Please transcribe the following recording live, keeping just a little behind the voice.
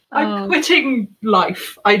I'm quitting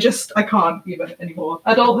life. I can't even anymore.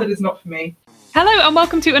 Adulthood is not for me. Hello and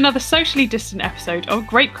welcome to another socially distant episode of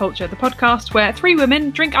Grape Culture, the podcast where three women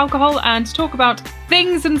drink alcohol and talk about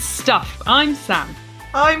things and stuff. I'm Sam.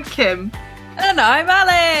 I'm Kim. And I'm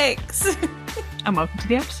Alex. And welcome to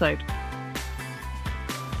the episode.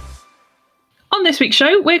 On this week's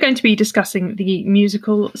show, we're going to be discussing the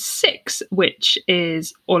musical Six, which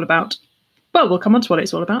is all about... Well, we'll come on to what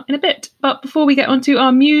it's all about in a bit. But before we get onto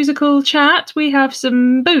our musical chat, we have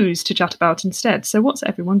some booze to chat about instead. So what's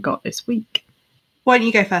everyone got this week? Why don't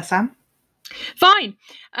you go first, Sam? Fine.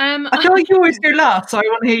 I feel like you always go last, so I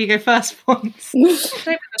want to hear you go first once.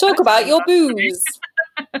 Talk about your booze.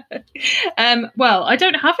 Well, I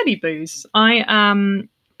don't have any booze. I am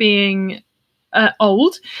being...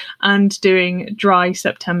 old and doing dry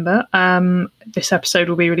September. This episode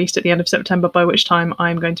will be released at the end of September, by which time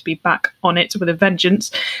I'm going to be back on it with a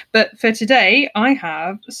vengeance. But for today, I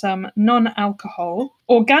have some non-alcohol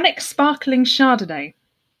organic sparkling Chardonnay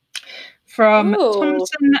from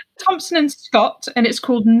Thompson and Scott, and it's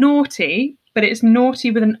called Naughty, but it's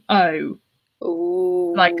naughty with an O.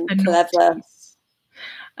 Ooh, like the clever.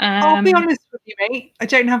 I'll be honest with you, mate. I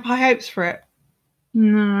don't have high hopes for it.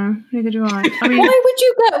 No, neither do I. I mean,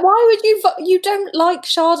 you don't like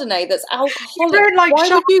Chardonnay that's alcoholic? You don't like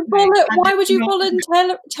Chardonnay. Why would you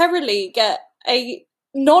voluntarily get a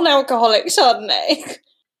non-alcoholic Chardonnay?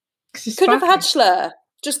 Could have had Schlur.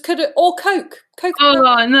 Or Coke.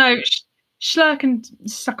 Oh, no. Schlur can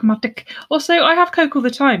suck my dick. Also, I have Coke all the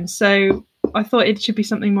time, so I thought it should be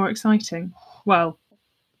something more exciting. Well,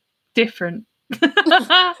 different. So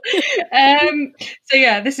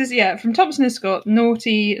yeah, this is from Thompson and Scott,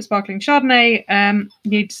 Naughty Sparkling Chardonnay.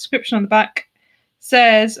 The description on the back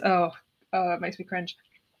says, it makes me cringe.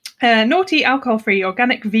 Naughty, alcohol-free,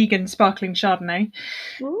 organic, vegan, sparkling Chardonnay.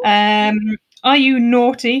 Are you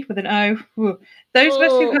naughty with an O? Ooh.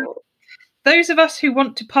 Those of us who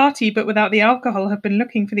want to party but without the alcohol have been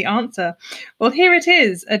looking for the answer. Well, here it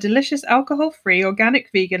is, a delicious alcohol-free, organic,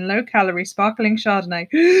 vegan, low-calorie, sparkling Chardonnay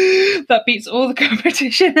that beats all the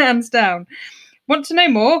competition hands down. Want to know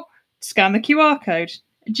more? Scan the QR code.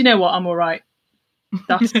 Do you know what? I'm all right.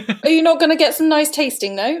 Are you not going to get some nice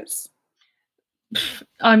tasting notes?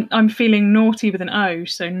 I'm feeling naughty with an O,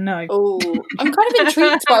 so no. Oh, I'm kind of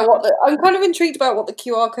intrigued by what the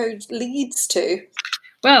QR code leads to.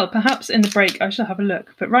 Well, perhaps in the break I shall have a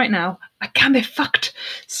look, but right now I can be fucked,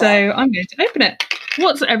 so I'm going to open it.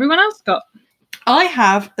 What's everyone else got? I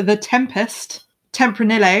have the Tempest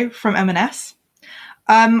Tempranillo from M&S.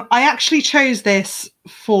 I actually chose this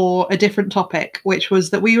for a different topic, which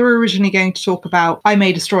was that we were originally going to talk about I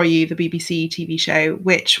May Destroy You, the BBC TV show,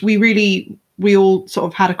 which we all sort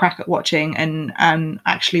of had a crack at watching and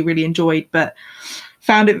actually really enjoyed, but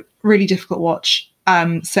found it really difficult to watch.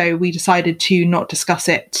 So we decided to not discuss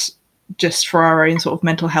it just for our own sort of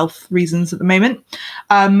mental health reasons at the moment.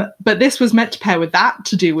 But this was meant to pair with that,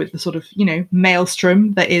 to do with the sort of,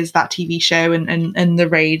 maelstrom that is that TV show and the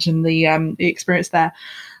rage and the experience there.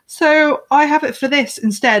 So I have it for this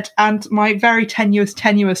instead. And my very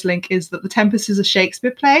tenuous link is that The Tempest is a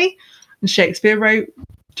Shakespeare play, and Shakespeare wrote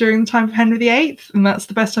during the time of Henry VIII, and that's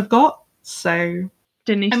the best I've got. So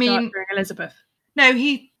didn't he start during Elizabeth? No,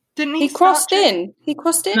 he didn't. He crossed in. He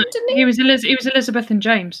crossed in, didn't he? He was Elizabeth and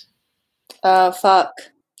James. Oh, fuck.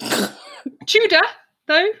 Tudor,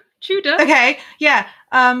 though. Tudor. Okay, yeah.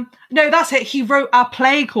 No, that's it. He wrote a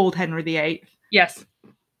play called Henry VIII. Yes.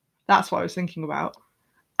 That's what I was thinking about.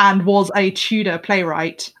 And was a Tudor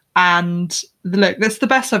playwright. And look, that's the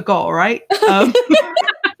best I've got, all right?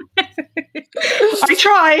 I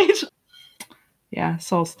tried. Yeah,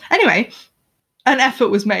 soz. Anyway, an effort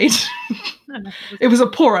was made. It was a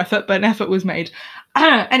poor effort, but an effort was made.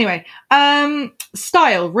 Anyway,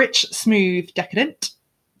 style, rich, smooth, decadent.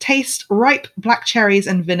 Taste, ripe black cherries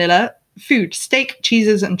and vanilla. Food, steak,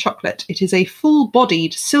 cheeses and chocolate. It is a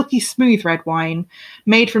full-bodied, silky smooth red wine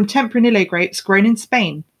made from Tempranillo grapes grown in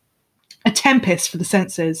Spain. A tempest for the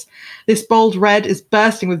senses. This bold red is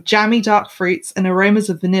bursting with jammy dark fruits and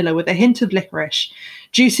aromas of vanilla with a hint of licorice.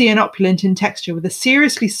 Juicy and opulent in texture with a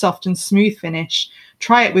seriously soft and smooth finish.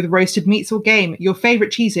 Try it with roasted meats or game, your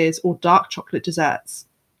favourite cheeses, or dark chocolate desserts.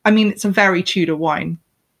 I mean, it's a very Tudor wine,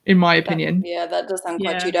 in my opinion. That does sound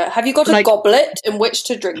quite Tudor. Have you got a goblet in which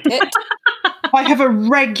to drink it? I have a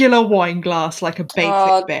regular wine glass, like a basic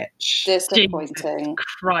bitch. Disappointing.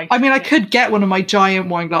 Christ. I mean, I could get one of my giant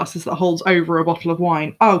wine glasses that holds over a bottle of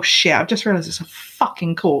wine. Oh, shit, I've just realised it's a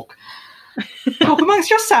fucking cork. Talk amongst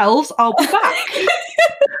yourselves, I'll be back.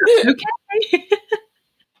 Okay.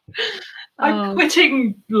 I'm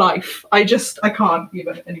quitting life. I can't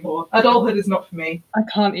even anymore. Adulthood is not for me. I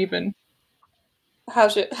can't even.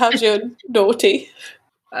 How's your naughty?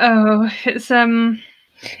 Oh, it's a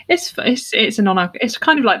non-alcoholic. It's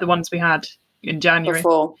kind of like the ones we had in January,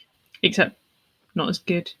 Before. except not as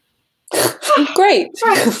good. Great.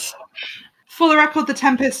 For the record, the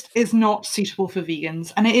Tempest is not suitable for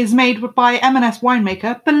vegans, and it is made by M&S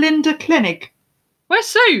winemaker Belinda Klinig. Where's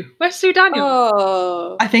Sue? Where's Sue Daniel?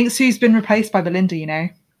 Oh. I think Sue's been replaced by Belinda, you know.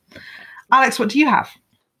 Alex, what do you have?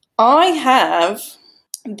 I have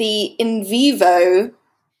the In Vivo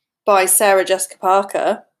by Sarah Jessica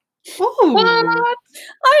Parker. Ooh. What? I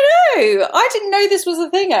know. I didn't know this was a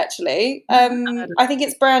thing, actually. I think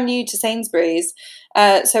it's brand new to Sainsbury's.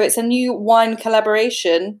 So it's a new wine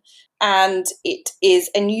collaboration, and it is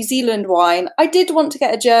a New Zealand wine. I did want to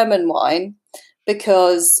get a German wine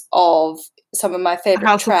because of some of my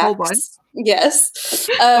favourite tracks. Yes.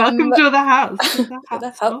 Welcome to the house.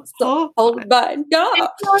 The house hold mine.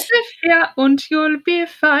 Yeah. And you'll be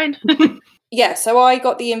fine. Yeah, so I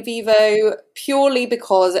got the In Vivo purely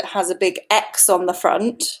because it has a big X on the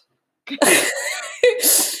front.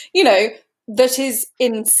 You know, that is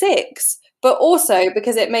in 6, but also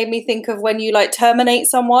because it made me think of when you like terminate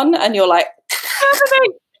someone and you're like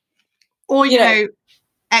terminate, or you know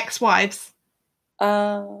ex-wives.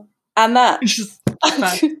 And that.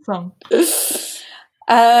 Song.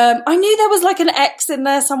 I knew there was like an X in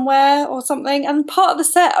there somewhere or something, and part of the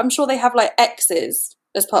set, I'm sure they have like X's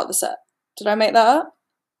as part of the set. Did I make that up?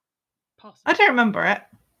 I don't remember it.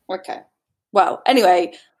 Okay. Well,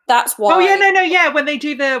 anyway, that's why. Oh yeah, no, yeah. When they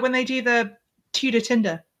do the Tudor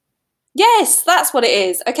Tinder. Yes, that's what it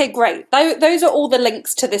is. Okay, great. Those are all the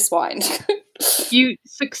links to this wine. You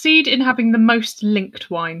succeed in having the most linked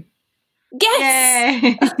wine.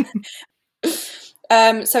 Yes.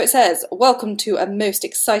 So it says, welcome to a most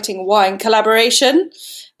exciting wine collaboration.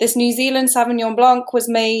 This New Zealand Sauvignon Blanc was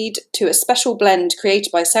made to a special blend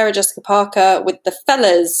created by Sarah Jessica Parker with the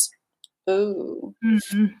fellas. Ooh.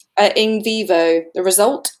 Mm-hmm. In Vivo. The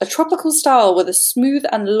result, a tropical style with a smooth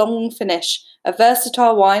and long finish. A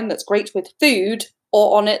versatile wine that's great with food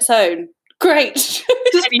or on its own. Great.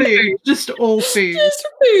 Just food. Just all food. Just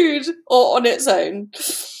food or on its own.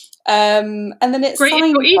 And then it's great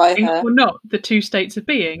signed if you're by eating her. or not, the two states of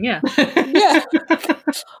being, yeah. Yeah.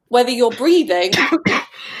 Whether you're breathing,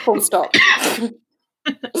 full stop.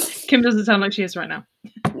 Kim doesn't sound like she is right now.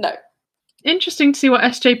 No. Interesting to see what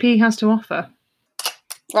SJP has to offer.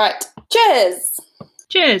 Right. Cheers.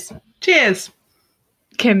 Cheers. Cheers.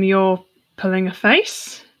 Kim, you're pulling a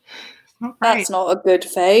face. Not great. That's not a good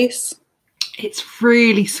face. It's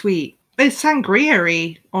really sweet. It's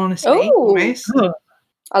sangria-y, honestly. Ooh. Almost. Oh.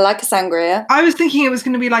 I like a sangria. I was thinking it was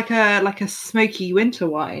going to be like a smoky winter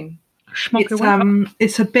wine.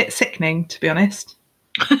 It's a bit sickening, to be honest.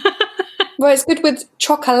 Well, it's good with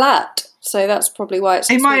chocolate, so that's probably why it's.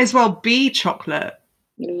 It might as well be chocolate.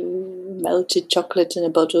 Melted chocolate in a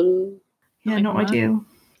bottle. Yeah, not ideal.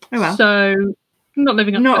 Oh well. So, not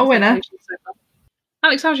living up. Not to a winner. so far.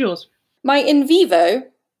 Alex, how's yours? My In Vivo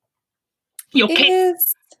Your kiss.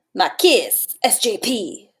 is my Kiss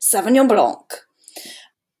SJP Sauvignon Blanc.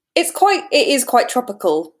 It is quite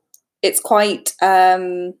tropical. It's quite,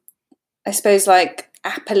 I suppose, like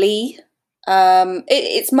apple-y.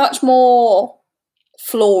 It's much more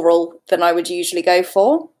floral than I would usually go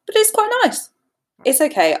for, but it's quite nice. It's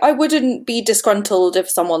okay. I wouldn't be disgruntled if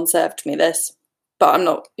someone served me this, but I'm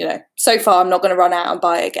not, so far I'm not going to run out and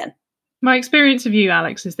buy it again. My experience of you,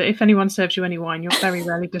 Alex, is that if anyone serves you any wine, you're very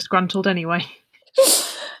rarely disgruntled anyway.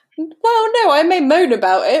 Well, no, I may moan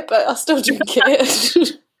about it, but I'll still drink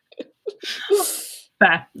it.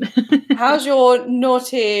 Fair. How's your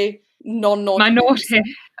naughty, non-naughty? My naughty.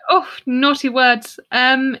 Oh, naughty words.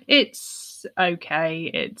 It's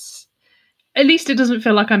okay. It's at least it doesn't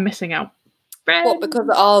feel like I'm missing out. What, because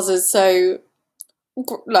ours is so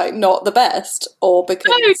not the best, or because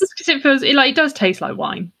no, just because it feels it does taste like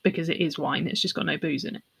wine because it is wine. It's just got no booze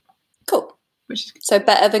in it. Cool. Which is so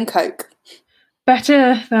better than Coke.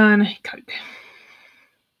 Better than Coke.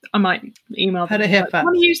 I might email them. Do you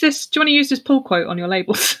want to use this pull quote on your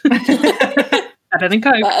labels? Better than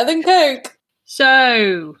Coke. Better than Coke.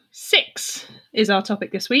 So 6 is our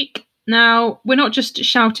topic this week. Now, we're not just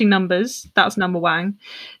shouting numbers. That's number one.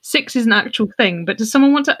 6 is an actual thing, but does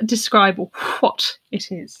someone want to describe what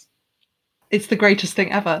it is? It's the greatest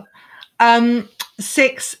thing ever.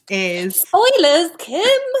 6 is... Spoilers, Kim!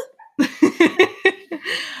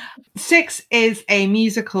 6 is a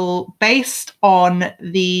musical based on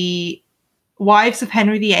the Wives of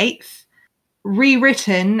Henry VIII,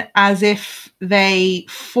 rewritten as if they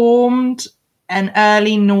formed an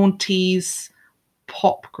early noughties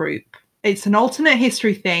pop group. It's an alternate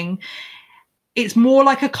history thing. It's more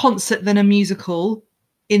like a concert than a musical,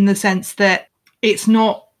 in the sense that it's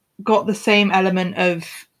not got the same element of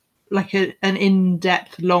like an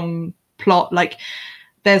in-depth long plot. Like,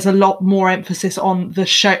 there's a lot more emphasis on the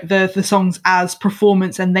show, the songs as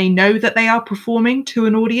performance, and they know that they are performing to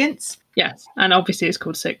an audience. Yes, and obviously it's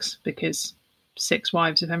called Six because 6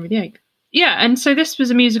 Wives of Henry VIII. Yeah, and so this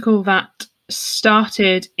was a musical that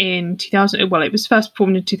started in 2000. Well, it was first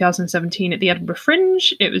performed in 2017 at the Edinburgh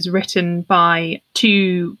Fringe. It was written by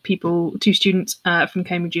two students from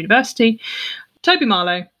Cambridge University, Toby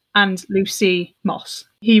Marlowe and Lucy Moss.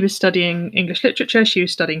 He was studying English literature, she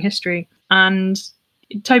was studying history, and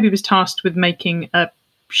Toby was tasked with making a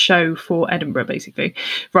show for Edinburgh, basically,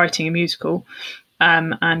 writing a musical.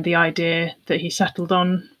 And the idea that he settled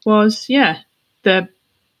on was, the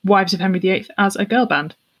Wives of Henry VIII as a girl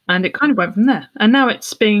band. And it kind of went from there. And now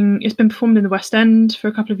it's been performed in the West End for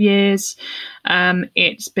a couple of years.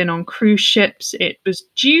 It's been on cruise ships. It was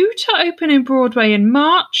due to open in Broadway in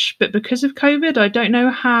March, but because of COVID, I don't know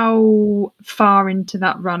how far into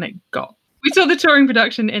that run it got. We saw the touring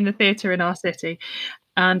production in the theatre in our city,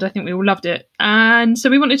 and I think we all loved it. And so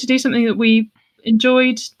we wanted to do something that we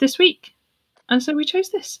enjoyed this week. And so we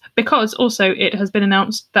chose this because also it has been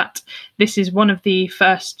announced that this is one of the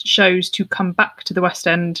first shows to come back to the West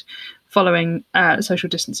End following social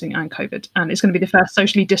distancing and COVID. And it's going to be the first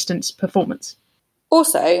socially distanced performance.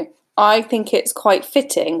 Also, I think it's quite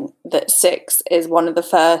fitting that Six is one of the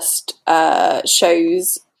first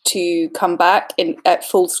shows to come back at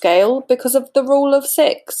full scale because of the rule of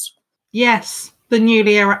 6. Yes, the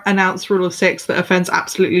newly announced rule of 6 that offends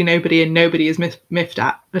absolutely nobody and nobody is miffed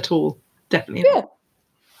at all. Definitely. Yeah.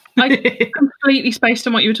 I completely spaced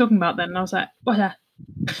on what you were talking about then, and I was like, what?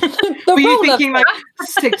 Were you thinking like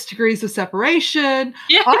 6 degrees of separation?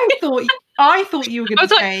 Yeah. I thought you were going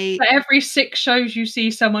to say for every 6 shows you see,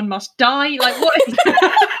 someone must die. Like, what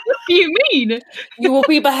do you mean? You will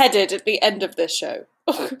be beheaded at the end of this show.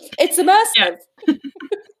 It's immersive.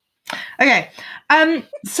 Yeah. Okay.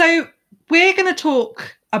 So we're going to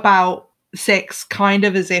talk about 6 kind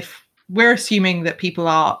of as if we're assuming that people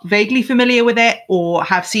are vaguely familiar with it or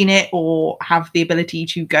have seen it or have the ability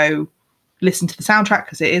to go listen to the soundtrack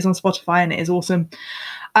because it is on Spotify and it is awesome.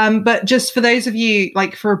 But just for those of you,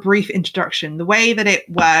 like, for a brief introduction, the way that it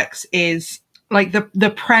works is like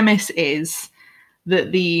the premise is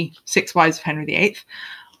that the 6 Wives of Henry VIII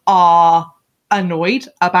are annoyed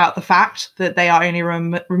about the fact that they are only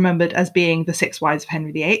remembered as being the 6 Wives of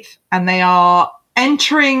Henry VIII, and they are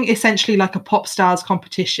entering essentially like a pop stars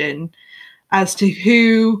competition as to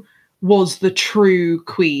who was the true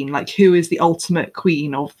queen, like who is the ultimate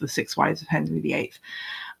queen of the 6 Wives of Henry VIII,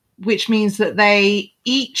 which means that they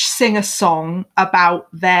each sing a song about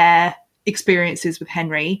their experiences with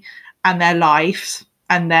Henry and their lives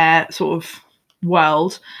and their sort of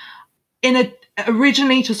world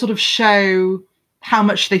originally to sort of show how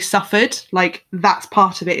much they suffered. Like, that's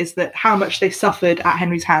part of it, is that how much they suffered at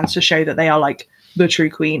Henry's hands to show that they are like the true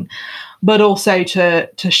queen, but also to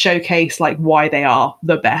showcase like why they are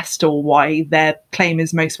the best or why their claim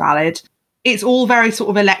is most valid. It's all very sort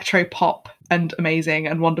of electro pop and amazing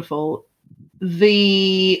and wonderful.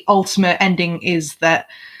 The ultimate ending is that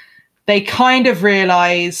they kind of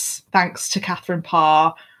realize, thanks to Catherine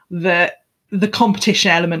Parr, that the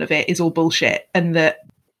competition element of it is all bullshit, and that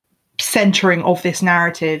centering of this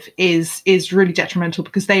narrative is really detrimental,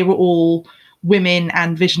 because they were all women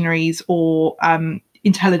and visionaries or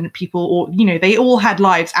intelligent people, or, you know, they all had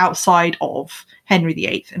lives outside of Henry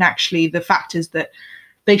VIII. And actually the fact is that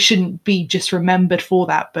they shouldn't be just remembered for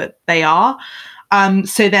that, but they are.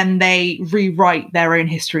 So then they rewrite their own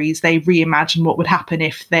histories. They reimagine what would happen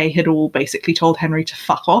if they had all basically told Henry to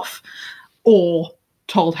fuck off, or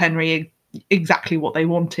told Henry exactly what they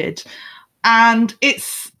wanted. And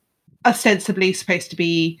it's ostensibly supposed to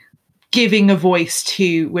be giving a voice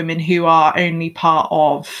to women who are only part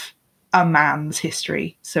of a man's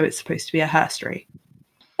history. So it's supposed to be a herstory.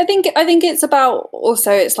 I think it's about,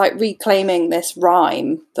 also it's like reclaiming this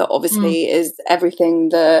rhyme that obviously is everything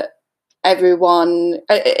that everyone,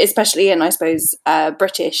 especially in, I suppose,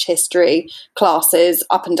 British history classes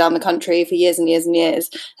up and down the country for years and years and years,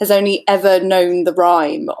 has only ever known the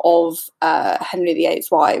rhyme of Henry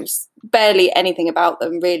VIII's wives. Barely anything about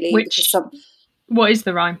them, really. What is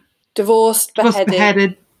the rhyme? Divorced,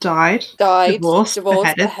 beheaded, died, divorced,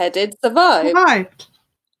 beheaded, survived.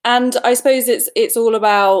 And I suppose it's all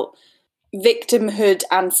about victimhood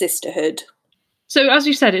and sisterhood. So, as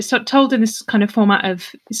you said, it's told in this kind of format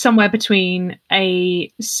of somewhere between a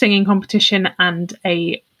singing competition and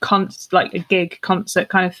a like a gig concert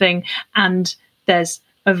kind of thing, and there's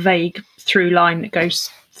a vague through line that goes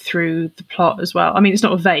through the plot as well. I mean, it's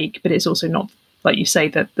not vague, but it's also not, like you say,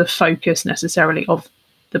 the focus necessarily of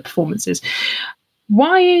the performances.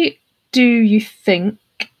 Why do you think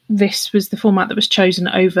this was the format that was chosen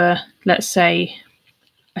over, let's say,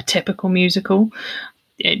 a typical musical?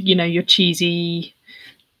 Your cheesy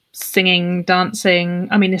singing, dancing.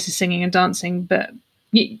 I mean, this is singing and dancing, but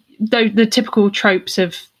the typical tropes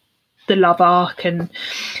of the love arc and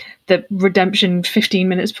the redemption 15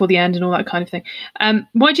 minutes before the end and all that kind of thing.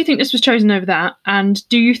 Why do you think this was chosen over that? And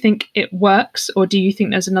do you think it works, or do you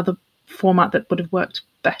think there's another format that would have worked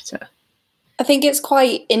better? I think it's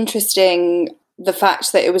quite interesting, the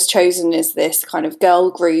fact that it was chosen as this kind of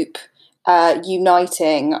girl group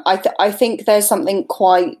uniting. I think there's something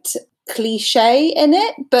quite cliche in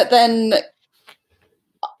it, but then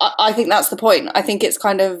I think that's the point. I think it's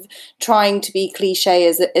kind of trying to be cliche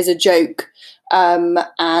as a joke,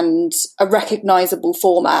 and a recognisable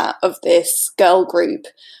format of this girl group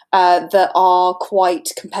that are quite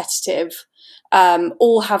competitive,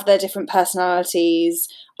 all have their different personalities,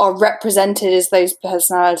 are represented as those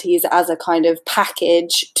personalities as a kind of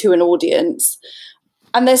package to an audience.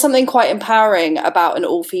 And there's something quite empowering about an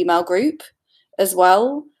all-female group as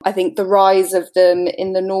well. I think the rise of them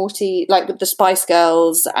in the naughty, like with the Spice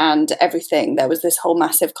Girls and everything, there was this whole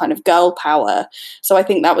massive kind of girl power. So I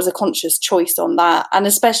think that was a conscious choice on that. And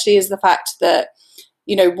especially is the fact that,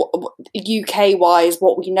 UK-wise,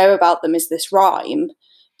 what we know about them is this rhyme.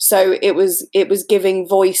 So it was giving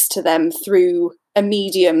voice to them through a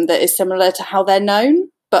medium that is similar to how they're known,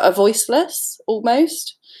 but are voiceless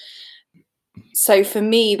almost. So for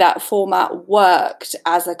me, that format worked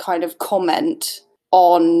as a kind of comment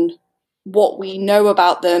on what we know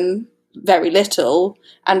about them, very little,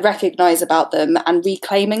 and recognise about them and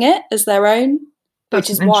reclaiming it as their own. That's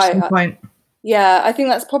which is an interesting point. Yeah, I think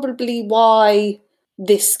that's probably why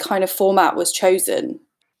this kind of format was chosen.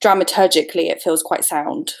 Dramaturgically, it feels quite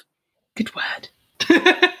sound. Good word.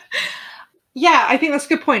 Yeah, I think that's a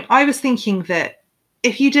good point. I was thinking that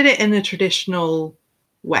if you did it in a traditional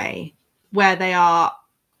way, where they are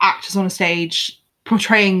actors on a stage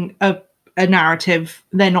portraying a narrative,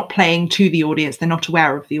 they're not playing to the audience, they're not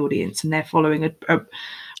aware of the audience, and they're following a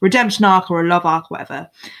redemption arc or a love arc, whatever.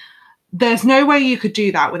 There's no way you could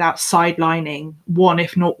do that without sidelining one,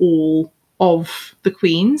 if not all, of the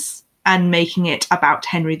queens and making it about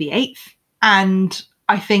Henry VIII. And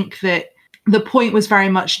I think that the point was very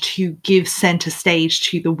much to give centre stage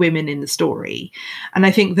to the women in the story. And I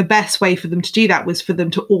think the best way for them to do that was for them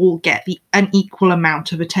to all get an equal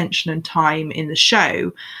amount of attention and time in the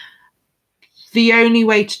show. The only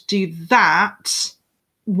way to do that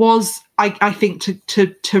was, I think,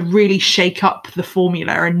 to really shake up the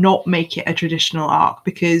formula and not make it a traditional arc,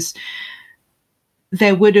 because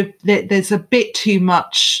there's a bit too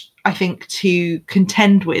much, I think, to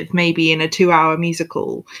contend with maybe in a 2-hour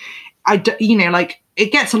musical.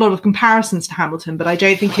 It gets a lot of comparisons to Hamilton, but I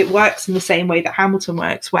don't think it works in the same way that Hamilton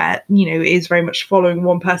works, where, it is very much following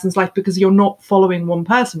one person's life, because you're not following one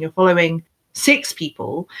person, you're following 6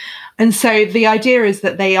 people. And so the idea is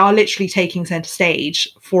that they are literally taking centre stage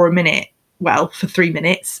for 3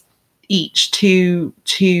 minutes each to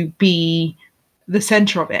be the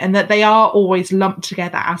centre of it, and that they are always lumped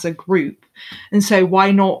together as a group. And so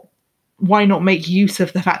why not make use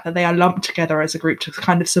of the fact that they are lumped together as a group to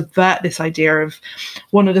kind of subvert this idea of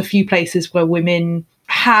one of the few places where women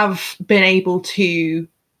have been able to,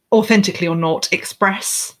 authentically or not,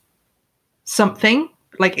 express something,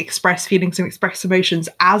 like express feelings and express emotions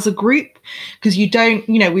as a group. Because you don't,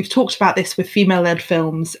 we've talked about this with female-led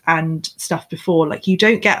films and stuff before, like you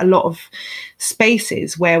don't get a lot of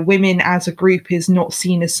spaces where women as a group is not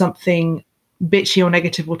seen as something bitchy or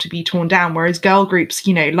negative or to be torn down, whereas girl groups,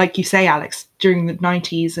 like you say, Alex, during the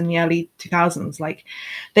 90s and the early 2000s, like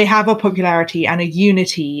they have a popularity and a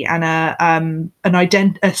unity and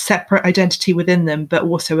a separate identity within them, but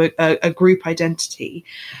also a group identity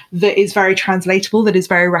that is very translatable, that is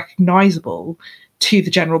very recognizable to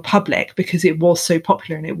the general public, because it was so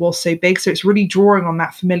popular and it was so big. So it's really drawing on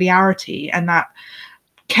that familiarity and that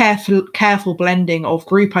careful blending of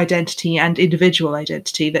group identity and individual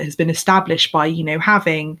identity that has been established by,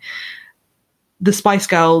 having the Spice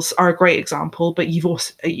Girls are a great example, but you've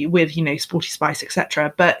also, with, Sporty Spice,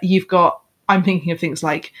 etc. But you've got, I'm thinking of things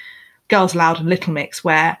like Girls Aloud and Little Mix,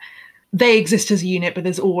 where they exist as a unit, but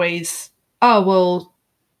there's always, Cheryl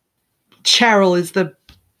is the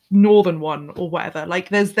northern one or whatever. Like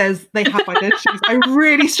they have identities. I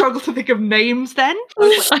really struggle to think of names then.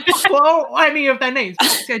 Any of their names.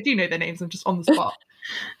 Obviously I do know their names, I'm just on the spot.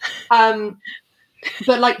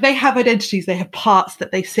 but like they have identities, they have parts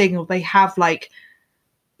that they sing, or they have like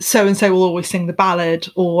so and so will always sing the ballad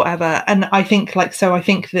or whatever. And I think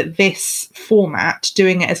that this format,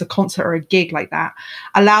 doing it as a concert or a gig like that,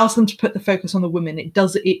 allows them to put the focus on the women. It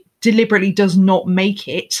deliberately does not make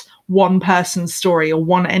it one person's story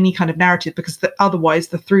or any kind of narrative, because otherwise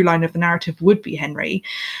the through line of the narrative would be Henry.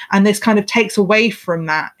 And this kind of takes away from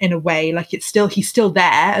that in a way. Like he's still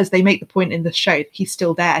there, as they make the point in the show. He's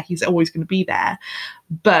still there. He's always going to be there.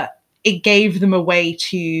 But it gave them a way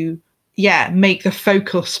to make the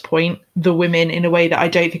focus point the women in a way that I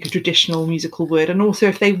don't think a traditional musical would. And also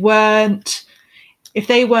if they weren't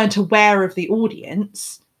aware of the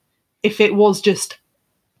audience, if it was just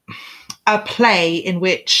a play in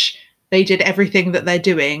which they did everything that they're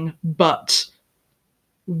doing but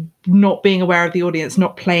not being aware of the audience,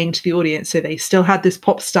 not playing to the audience, so they still had this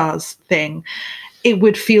pop stars thing, it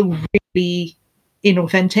would feel really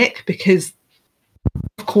inauthentic, because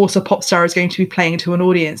of course a pop star is going to be playing to an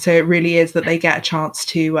audience, so it really is that they get a chance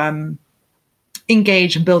to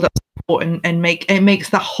engage and build up support, and it makes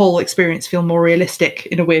that whole experience feel more realistic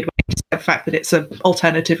in a weird way, despite the fact that it's an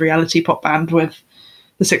alternative reality pop band with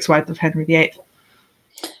the Six Wives of Henry VIII.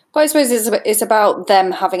 But I suppose it's about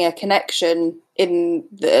them having a connection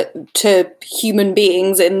to human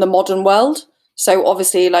beings in the modern world. So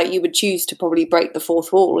obviously, like, you would choose to probably break the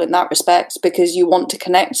fourth wall in that respect, because you want to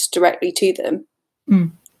connect directly to them.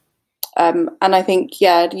 Mm. And I think,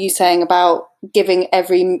 you saying about giving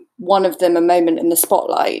every one of them a moment in the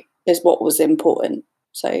spotlight is what was important.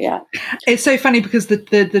 So, yeah. It's so funny because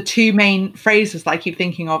the two main phrases that I keep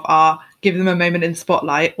thinking of are give them a moment in the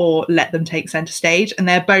spotlight or let them take centre stage. And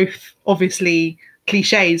they're both obviously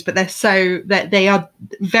cliches, but they are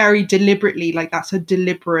very deliberately, like, that's a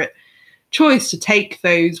deliberate choice to take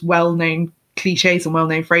those well-known cliches and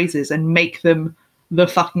well-known phrases and make them the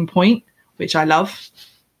fucking point, which I love.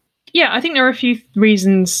 Yeah, I think there are a few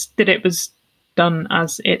reasons that it was done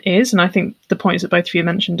as it is, and I think the points that both of you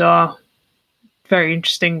mentioned are very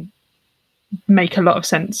interesting, make a lot of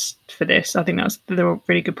sense for this. I think they're all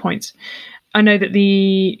really good points. I know that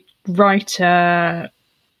the writer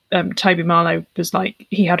Toby Marlow was like,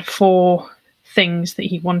 he had 4 things that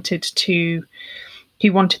he wanted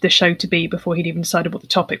the show to be before he'd even decided what the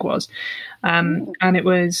topic was. And it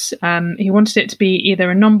was, he wanted it to be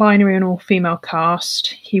either a non-binary and all-female cast.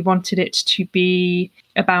 He wanted it to be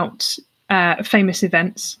about famous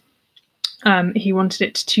events. He wanted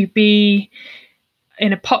it to be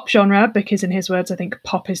in a pop genre, because in his words, I think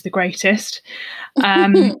pop is the greatest.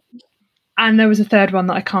 And there was a third one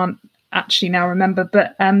that I can't actually now remember,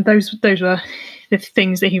 but those were the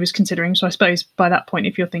things that he was considering. So I suppose by that point,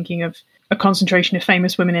 if you're thinking of a concentration of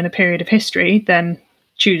famous women in a period of history, then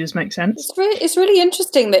Tudors make sense. It's really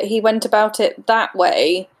interesting that he went about it that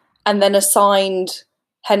way and then assigned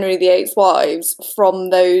Henry VIII's wives from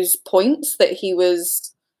those points that he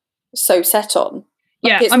was so set on.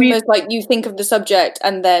 Like, it's almost like you think of the subject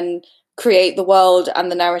and then create the world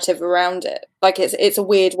and the narrative around it. Like, it's a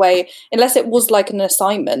weird way, unless it was like an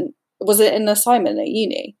assignment. Was it an assignment at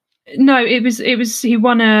uni? No, it was. He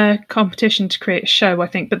won a competition to create a show, I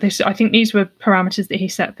think. But I think these were parameters that he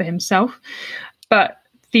set for himself. But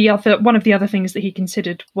one of the other things that he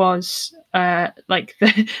considered was like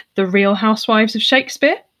the Real Housewives of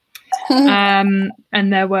Shakespeare. And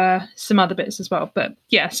there were some other bits as well. But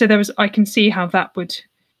yeah, so I can see how that would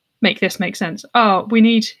make this make sense. Oh, we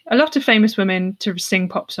need a lot of famous women to sing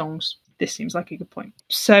pop songs. This seems like a good point.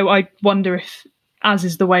 So I wonder if, as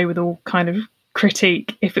is the way with all kind of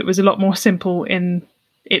critique, if it was a lot more simple in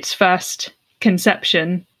its first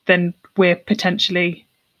conception, then we're potentially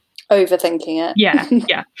overthinking it.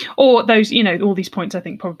 Yeah. Or those, all these points I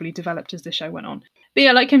think probably developed as the show went on. But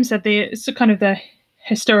yeah, like Kim said, it's kind of the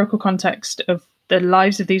historical context of the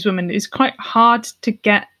lives of these women is quite hard to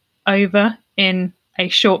get over in a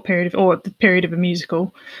short period or the period of a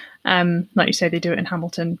musical. Like you say, they do it in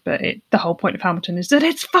Hamilton, but the whole point of Hamilton is that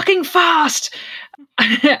it's fucking fast.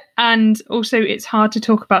 And also it's hard to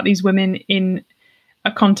talk about these women in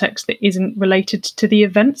a context that isn't related to the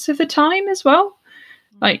events of the time as well.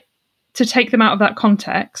 Like, to take them out of that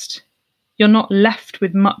context, you're not left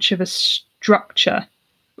with much of a structure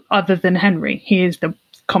other than Henry. He is the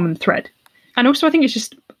common thread. And also I think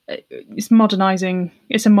it's modernizing.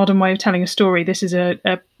 It's a modern way of telling a story. This is a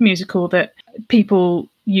musical that people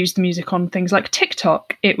use the music on things like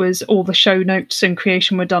TikTok. It was all the show notes and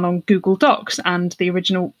creation were done on Google Docs, and the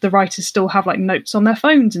writers still have like notes on their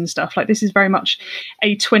phones and stuff. Like, this is very much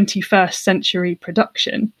a 21st century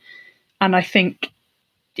production. And I think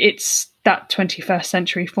it's that 21st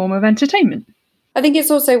century form of entertainment. I think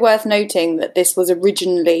it's also worth noting that this was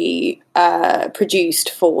originally produced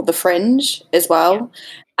for the Fringe as well.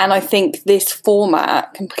 And I think this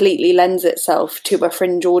format completely lends itself to a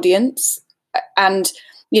Fringe audience. And,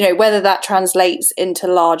 you know, whether that translates into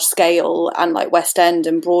large scale and like West End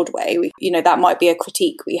and Broadway, that might be a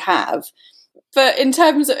critique we have. But in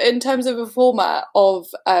terms of a format of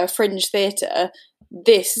Fringe theatre,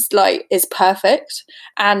 this is perfect.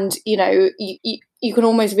 And, you can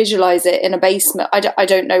almost visualize it in a basement. I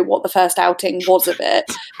don't know what the first outing was of it,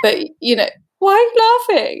 but why are you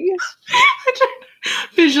laughing? I don't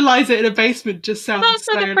visualize it in a basement. Just sounds. That's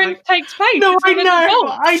where the Fringe takes place. No,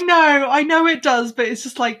 I know it does, but it's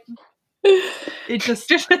just like it just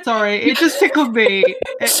tickled me.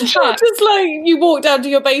 Just like you walk down to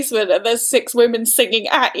your basement and there's 6 women singing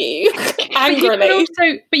at you angrily.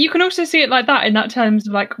 But you can also see it like that in that terms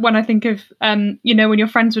of like when I think of when your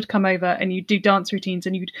friends would come over and you'd do dance routines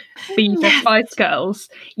and you'd be the Spice Girls,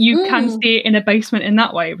 you can see it in a basement in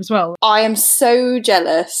that way as well. I am so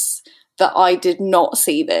jealous that I did not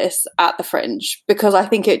see this at the Fringe, because I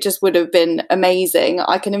think it just would have been amazing.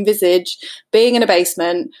 I can envisage being in a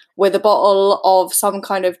basement with a bottle of some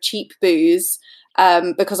kind of cheap booze,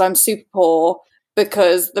 because I'm super poor,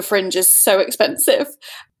 because the Fringe is so expensive,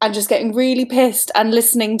 and just getting really pissed and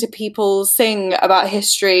listening to people sing about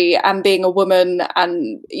history and being a woman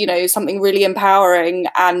and, something really empowering,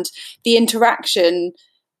 and the interaction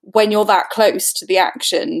when you're that close to the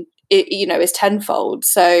action, is tenfold.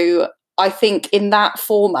 So I think in that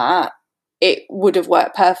format, it would have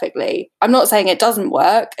worked perfectly. I'm not saying it doesn't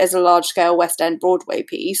work as a large-scale West End Broadway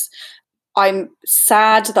piece. I'm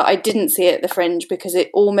sad that I didn't see it at the Fringe, because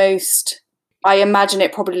it almost, I imagine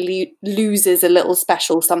it probably loses a little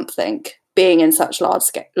special something being in such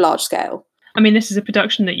large scale. I mean, this is a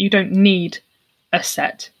production that you don't need a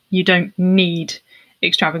set. You don't need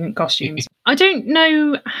extravagant costumes. I don't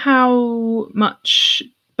know how much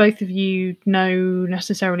both of you know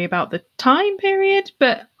necessarily about the time period,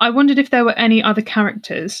 but I wondered if there were any other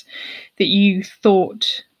characters that you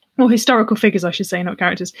thought, or historical figures I should say, not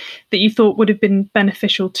characters, that you thought would have been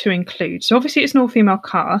beneficial to include. So obviously it's an all-female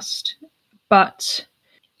cast, but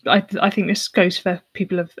I think this goes for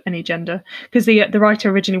people of any gender, because the writer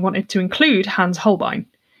originally wanted to include Hans Holbein.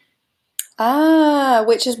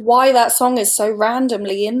 Which is why that song is so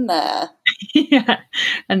randomly in there. Yeah,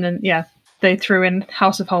 and then they threw in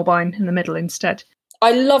House of Holbein in the middle instead.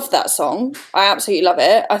 I love that song. I absolutely love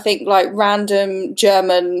it. I think random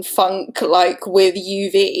German funk with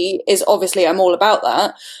UV is obviously, I'm all about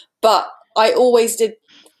that. But I always did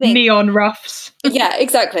think... Neon ruffs. Yeah,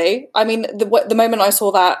 exactly. I mean, the moment I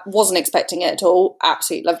saw that, wasn't expecting it at all.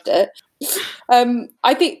 Absolutely loved it.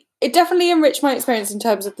 I think it definitely enriched my experience in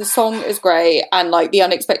terms of the song is great and the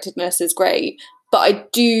unexpectedness is great. But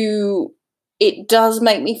it does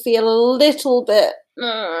make me feel a little bit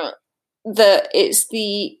that it's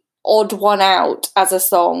the odd one out as a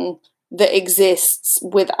song that exists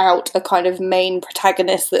without a kind of main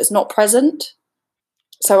protagonist that's not present.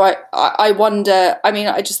 So I wonder, I mean,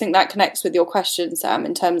 I just think that connects with your question, Sam,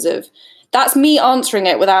 in terms of that's me answering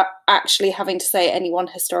it without actually having to say anyone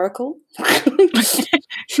historical.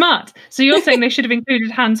 Smart. So you're saying they should have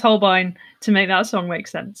included Hans Holbein to make that song make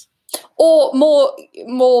sense? Or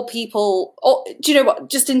more people, or do you know what?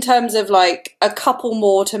 Just in terms of a couple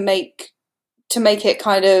more to make it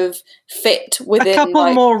kind of fit within. A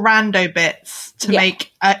couple more rando bits to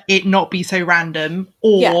make it not be so random,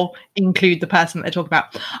 or include the person that they're talking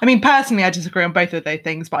about. I mean, personally, I disagree on both of those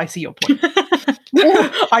things, but I see your point.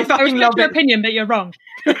 I fucking love your opinion, but you're wrong.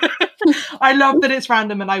 I love that it's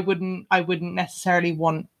random, and I wouldn't necessarily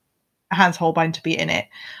want Hans Holbein to be in it.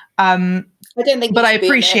 I don't think, but I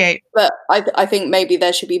appreciate. But I think maybe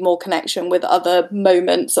there should be more connection with other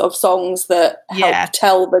moments of songs that help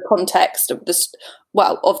tell the context of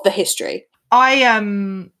of the history.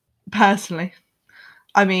 I personally,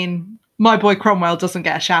 I mean, my boy Cromwell doesn't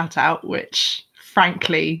get a shout out, which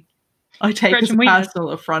frankly I take as a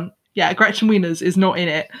personal affront. Yeah, Gretchen Wieners is not in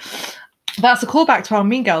it. That's a callback to our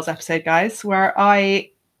Mean Girls episode, guys, where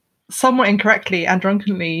I somewhat incorrectly and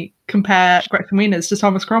drunkenly compare Gretchen Wieners to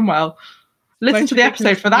Thomas Cromwell. Listen to the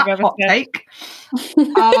episode for that hot take.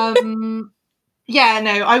 I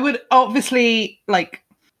would obviously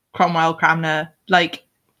Cromwell, Cranmer. There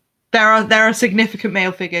are significant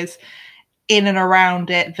male figures in and around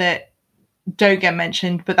it that don't get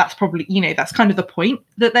mentioned, but that's probably that's kind of the point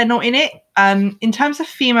that they're not in it. In terms of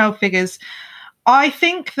female figures, I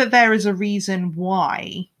think that there is a reason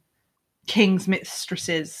why King's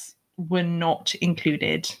mistresses were not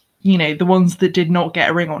included. The ones that did not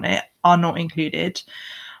get a ring on it are not included.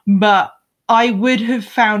 But I would have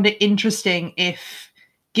found it interesting if,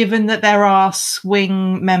 given that there are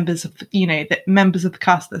swing members of, that members of the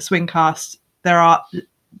cast, the swing cast, there are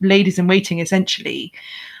ladies in waiting essentially,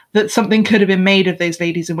 that something could have been made of those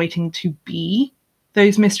ladies in waiting to be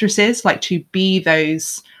those mistresses, like to be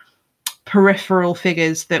those peripheral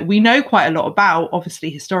figures that we know quite a lot about, obviously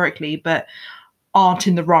historically, but aren't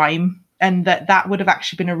in the rhyme. And that would have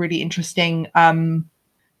actually been a really interesting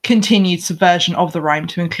continued subversion of the rhyme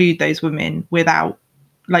to include those women without,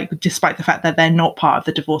 like, despite the fact that they're not part of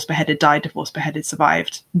the divorce beheaded died, divorce beheaded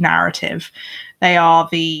survived narrative. They are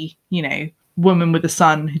the, woman with a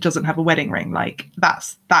son who doesn't have a wedding ring. Like,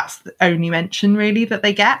 that's the only mention really that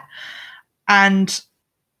they get. And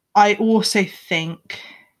I also think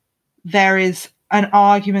there is an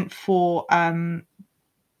argument for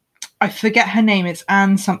I forget her name, it's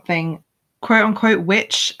Anne something, quote unquote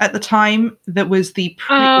witch at the time, that was the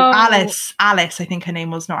Alice I think her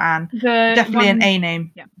name was, not Anne, definitely an A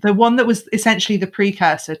name, yeah. The one that was essentially the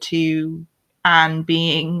precursor to Anne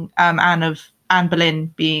being Anne Boleyn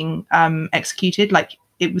being executed. Like,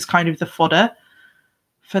 it was kind of the fodder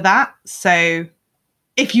for that. So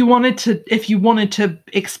if you wanted to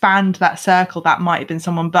expand that circle, that might have been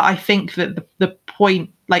someone. But I think that the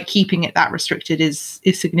point, like, keeping it that restricted is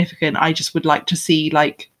significant. I just would like to see,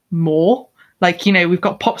 like, more. Like, we've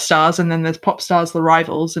got pop stars, and then there's pop stars, the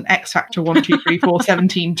rivals, and X Factor 1, 2, 3, 4,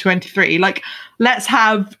 17, 23. Like, let's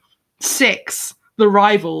have 6 the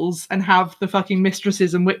rivals and have the fucking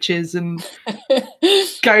mistresses and witches and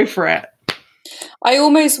go for it. I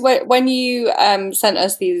almost, when you sent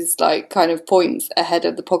us these, like, kind of points ahead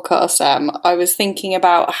of the podcast, Sam, I was thinking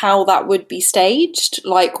about how that would be staged,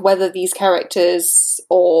 like whether these characters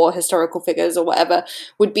or historical figures or whatever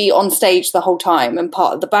would be on stage the whole time and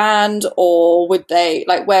part of the band, or would they,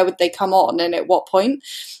 like, where would they come on and at what point?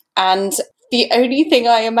 And the only thing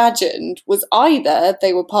I imagined was either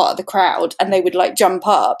they were part of the crowd and they would, like, jump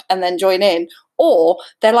up and then join in, or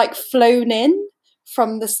they're, like, flown in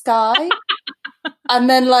from the sky. And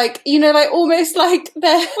then, like, like, almost like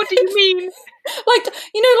they're... What do you mean? Like,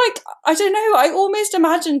 like, I don't know, I almost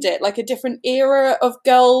imagined it like a different era of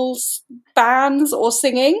girls' bands or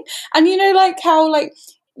singing. And, like, how, like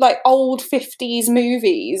old 50s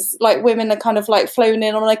movies, like, women are kind of, like, flown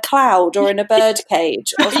in on a cloud or in a bird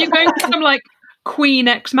cage. Or You're going to some, like, Queen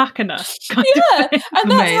Ex Machina. Yeah, and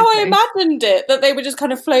that's how I imagined it, that they were just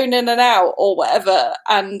kind of flown in and out or whatever.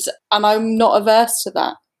 And I'm not averse to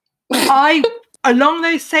that. Along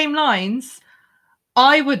those same lines,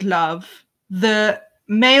 I would love the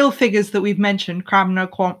male figures that we've mentioned, Cranmer,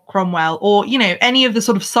 Cromwell, or, any of the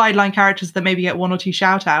sort of sideline characters that maybe get 1 or 2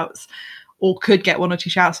 shout outs, or could get 1 or 2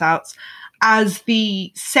 shout outs, as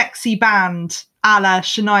the sexy band a la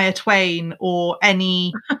Shania Twain, or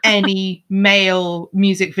any male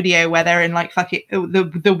music video where they're in, like, fucking,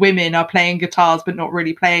 the women are playing guitars but not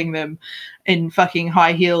really playing them, in fucking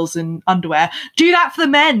high heels and underwear. Do that for the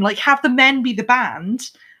men. Like, have the men be the band,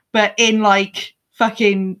 but in, like,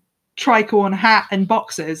 fucking tricorn hat and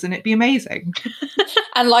boxers, and it'd be amazing.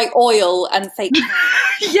 And, like, oil and fake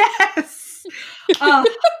Yes.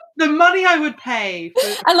 The money I would pay for,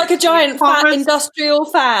 and, like, a giant fat industrial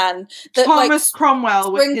fan that, Thomas, like,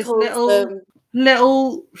 Cromwell with his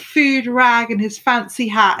little food rag and his fancy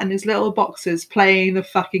hat and his little boxers playing the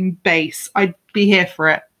fucking bass. I'd be here for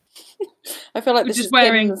it. I feel like this is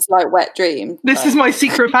Kim's, like, wet dream. This is my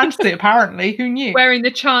secret fantasy, apparently. Who knew? Wearing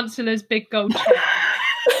the Chancellor's big gold chain.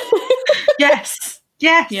 Yes.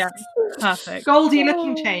 Yeah, perfect. Goldie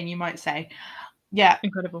looking chain, you might say. Yeah.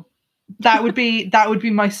 Incredible. That would be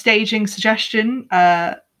my staging suggestion.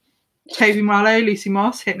 Toby Marlowe, Lucy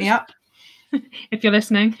Moss, hit me up. If you're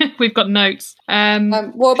listening, we've got notes.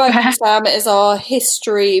 What about you, Sam, as our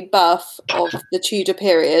history buff of the Tudor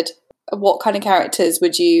period? What kind of characters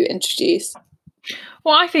would you introduce?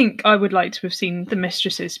 Well, I think I would like to have seen the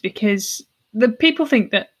mistresses, because the people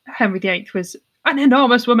think that Henry VIII was an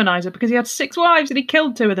enormous womanizer because he had 6 wives and he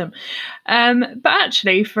killed 2 of them. But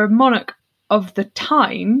actually, for a monarch of the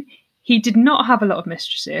time, he did not have a lot of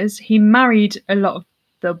mistresses. He married a lot of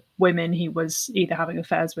the women he was either having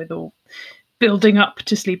affairs with or building up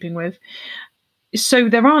to sleeping with. So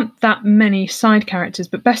there aren't that many side characters,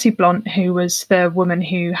 but Bessie Blount, who was the woman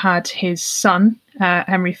who had his son,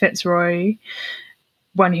 Henry Fitzroy,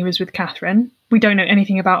 when he was with Catherine, we don't know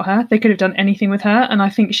anything about her. They could have done anything with her, and I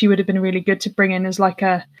think she would have been really good to bring in as, like,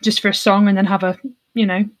 just for a song, and then have a,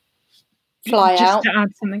 fly just out to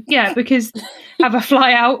add something. Yeah, because have a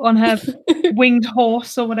fly out on her winged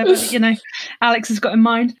horse or whatever, Alex has got in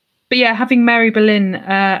mind. But yeah, having Mary Boleyn,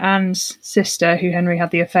 Anne's sister, who Henry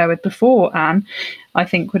had the affair with before Anne, I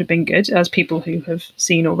think would have been good, as people who have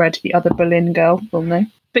seen or read the other Boleyn girl will know.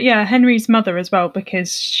 But yeah, Henry's mother as well,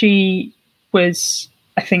 because she was,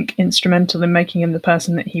 I think, instrumental in making him the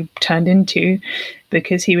person that he turned into,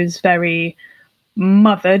 because he was very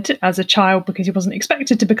mothered as a child because he wasn't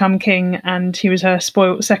expected to become king, and he was her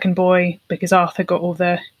spoilt second boy because Arthur got all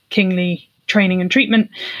the kingly training and treatment,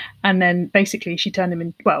 and then basically she turned him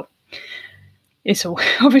in. Well, it's all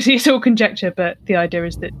conjecture, but the idea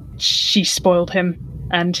is that she spoiled him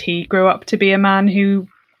and he grew up to be a man who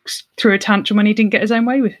threw a tantrum when he didn't get his own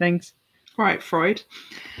way with things. Right, Freud.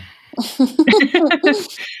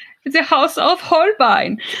 The House of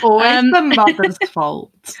Holbein. Always the mother's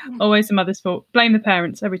fault. Always the mother's fault. Blame the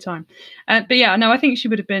parents every time. But yeah, no, I think she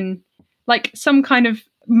would have been like some kind of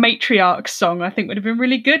matriarch song. I think would have been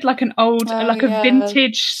really good, like an old, a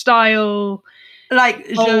vintage style, like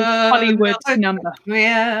old Hollywood number.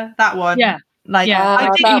 Yeah, that one. Yeah, like I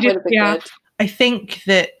think that would have been good. I think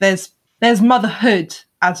that there's motherhood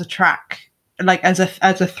as a track, like as a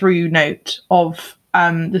through note of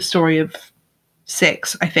the story of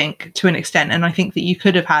Six, I think, to an extent. And I think that you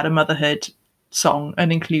could have had a motherhood song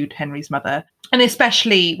and include Henry's mother. And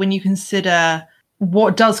especially when you consider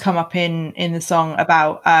what does come up in the song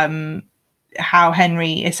about how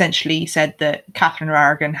Henry essentially said that Catherine of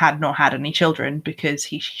Aragon had not had any children because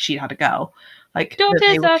she had a girl. Like,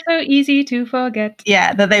 daughters are so easy to forget.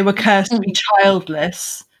 Yeah, that they were cursed to be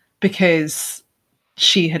childless because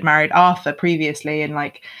she had married Arthur previously, and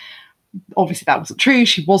like obviously that wasn't true.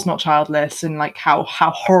 She was not childless, and like how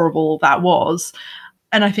horrible that was.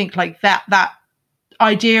 And I think like that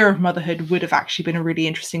idea of motherhood would have actually been a really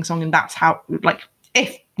interesting song, and that's how, like,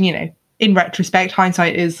 if you know, in retrospect,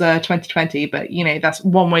 hindsight is 2020, but you know, that's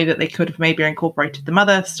one way that they could have maybe incorporated the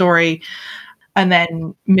mother story. And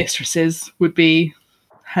then Mistresses would be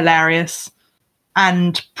hilarious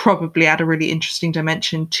and probably add a really interesting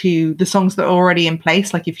dimension to the songs that are already in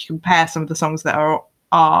place. Like if you compare some of the songs that are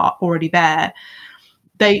already there,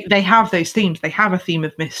 they have those themes. They have a theme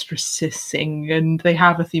of mistressing, and they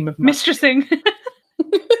have a theme of mistressing.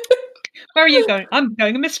 Where are you going? I'm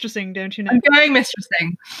going a mistressing, don't you know? I'm going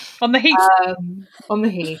mistressing. On the heath. On the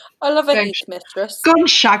heath. I love a heath mistress. Gone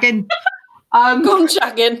shagging. Gone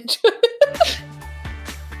shagging.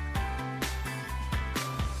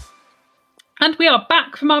 And we are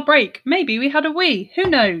back from our break. Maybe we had a wee. Who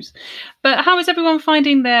knows? But how is everyone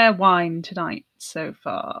finding their wine tonight so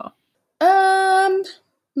far?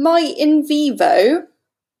 My in vivo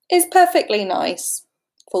is perfectly nice.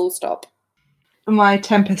 Full stop. My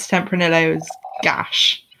Tempest Tempranillo is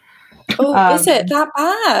gash. Oh, is it that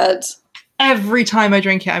bad? Every time I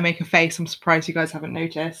drink it, I make a face. I'm surprised you guys haven't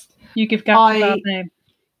noticed. You give gash a bad name.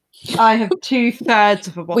 I have 2/3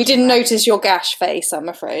 of a bottle. We didn't notice your gash face, I'm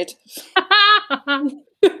afraid.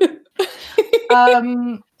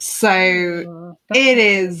 So it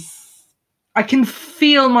is. I can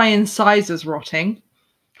feel my incisors rotting.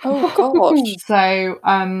 Oh gosh. So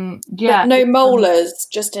yeah. But no molars,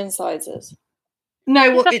 just incisors.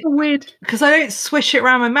 No, well, that's weird. Because I don't swish it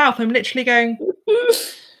around my mouth. I'm literally going.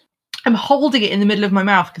 I'm holding it in the middle of my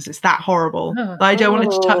mouth because it's that horrible. I don't want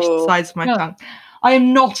it to touch the sides of my tongue. I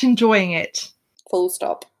am not enjoying it. Full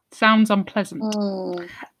stop. Sounds unpleasant.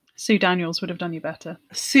 Sue Daniels would have done you better.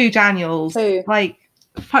 Sue Daniels. Like,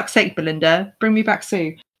 fuck's sake, Belinda. Bring me back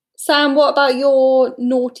Sue. Sam, what about your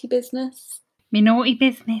naughty business? Me naughty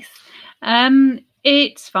business.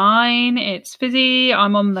 It's fine. It's fizzy.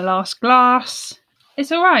 I'm on the last glass.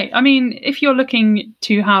 It's all right. I mean, if you're looking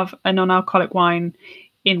to have a non-alcoholic wine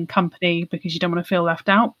in company because you don't want to feel left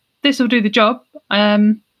out, this will do the job.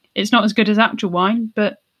 It's not as good as actual wine,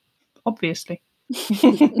 but obviously.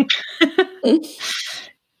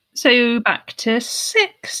 So back to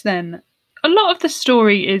Six then. A lot of the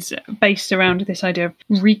story is based around this idea of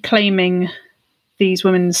reclaiming these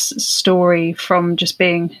women's story from just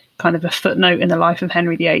being kind of a footnote in the life of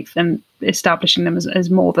Henry VIII and establishing them as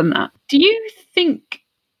more than that. Do you think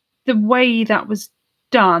the way that was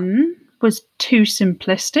done was too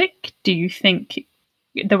simplistic? Do you think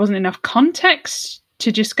there wasn't enough context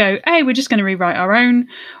to just go, hey, we're just going to rewrite our own?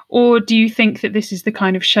 Or do you think that this is the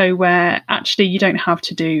kind of show where actually you don't have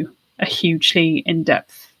to do a hugely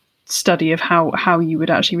in-depth study of how you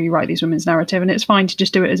would actually rewrite these women's narrative, and it's fine to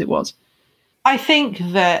just do it as it was? I think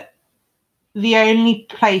that the only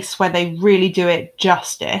place where they really do it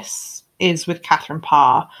justice is with Catherine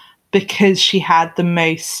Parr, because she had the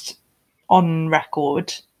most on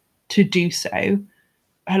record to do so.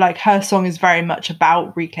 Her song is very much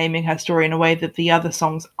about reclaiming her story in a way that the other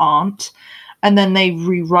songs aren't. And then they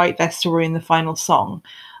rewrite their story in the final song.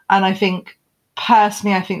 And I think,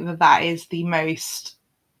 personally, I think that is the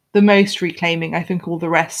most reclaiming. I think all the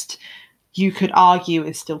rest, you could argue,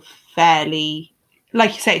 is still fairly,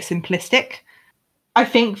 like you say, simplistic. I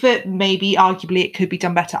think that maybe arguably it could be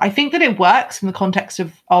done better. I think that it works in the context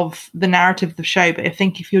of the narrative of the show, but I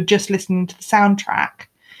think if you're just listening to the soundtrack,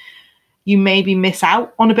 you maybe miss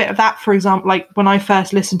out on a bit of that. For example, like when I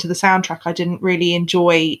first listened to the soundtrack, I didn't really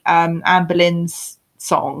enjoy Anne Boleyn's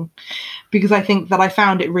song because I think that I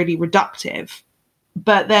found it really reductive.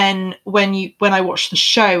 But then when I watched the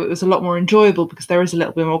show, it was a lot more enjoyable because there is a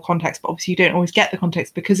little bit more context, but obviously you don't always get the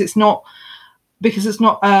context because it's not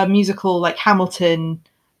a musical like Hamilton.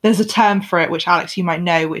 There's a term for it, which Alex, you might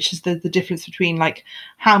know, which is the difference between like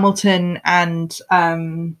Hamilton and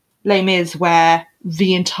Les Mis, where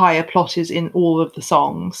the entire plot is in all of the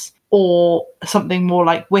songs, or something more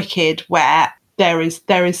like Wicked, where there is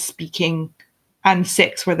speaking, and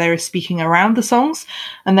Six, where there is speaking around the songs,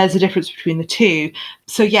 and there's a difference between the two.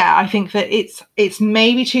 So yeah, I think that it's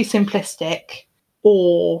maybe too simplistic,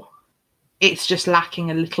 or it's just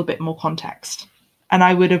lacking a little bit more context. And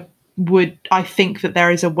I think that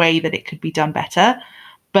there is a way that it could be done better,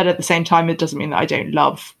 but at the same time, it doesn't mean that I don't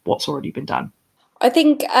love what's already been done. I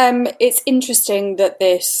think it's interesting that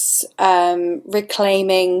this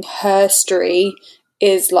reclaiming herstory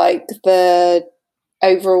is like the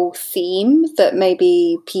overall theme that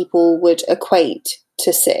maybe people would equate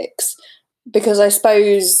to Six, because I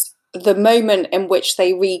suppose the moment in which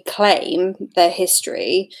they reclaim their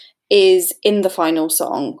history is in the final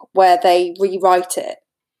song, where they rewrite it.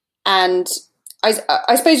 And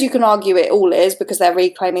I suppose you can argue it all is because they're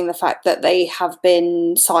reclaiming the fact that they have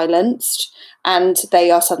been silenced and they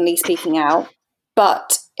are suddenly speaking out.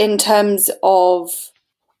 But in terms of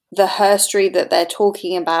the herstory that they're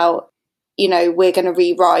talking about, you know, we're going to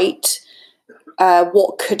rewrite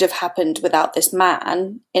what could have happened without this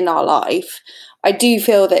man in our life. I do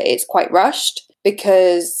feel that it's quite rushed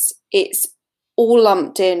because it's all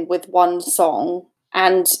lumped in with one song,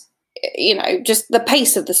 and you know, just the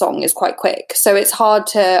pace of the song is quite quick, so it's hard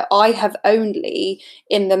to. I have only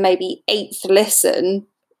in the maybe 8th listen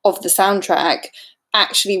of the soundtrack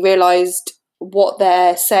actually realised what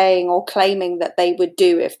they're saying or claiming that they would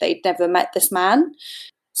do if they'd never met this man.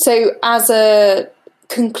 So as a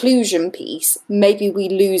conclusion piece, maybe we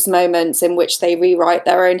lose moments in which they rewrite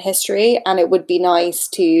their own history, and it would be nice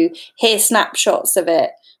to hear snapshots of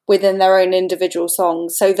it within their own individual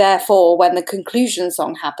songs. So therefore, when the conclusion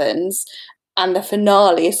song happens and the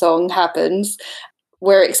finale song happens,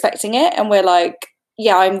 we're expecting it and we're like,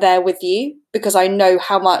 yeah, I'm there with you because I know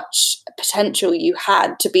how much potential you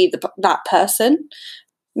had to be that person.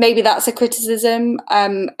 Maybe that's a criticism,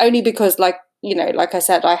 only because, like, you know, like I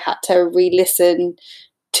said, I had to re-listen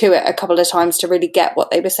to it a couple of times to really get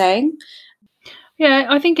what they were saying. Yeah,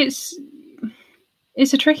 I think it's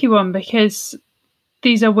a tricky one because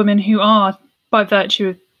these are women who are, by virtue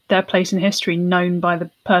of their place in history, known by the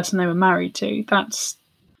person they were married to. That's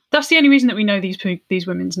the only reason that we know these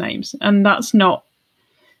women's names, and that's not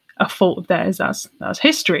a fault of theirs. That's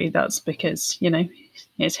history. That's because, you know,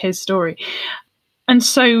 it's his story. And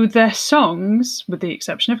so their songs, with the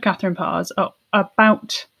exception of Catherine Parr's, are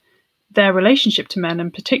about their relationship to men,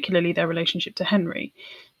 and particularly their relationship to Henry.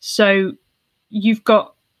 So you've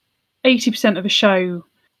got 80% of a show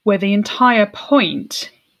where the entire point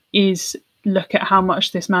is, look at how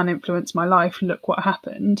much this man influenced my life, look what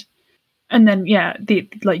happened. And then, yeah,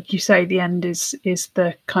 like you say, the end is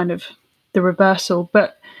the kind of the reversal.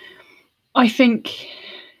 But I think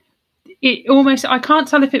it almost, I can't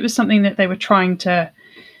tell if it was something that that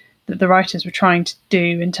the writers were trying to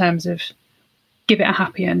do in terms of give it a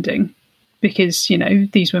happy ending, because, you know,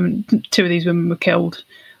 two of these women were killed.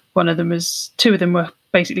 Two of them were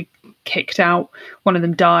basically kicked out. One of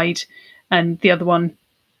them died, and the other one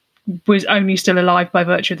was only still alive by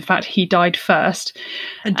virtue of the fact he died first.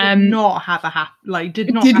 And did not have a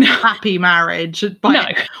happy marriage. But no.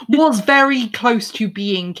 Was very close to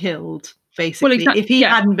being killed, basically, if he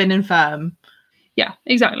hadn't been infirm. Yeah,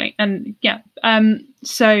 exactly. And yeah,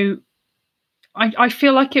 so I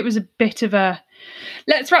feel like it was a bit of a,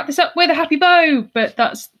 let's wrap this up with a happy bow, but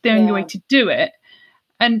that's the only way to do it.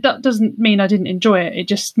 And that doesn't mean I didn't enjoy it. It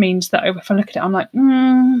just means that if I look at it, I'm like,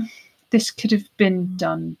 this could have been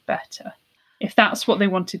done better, if that's what they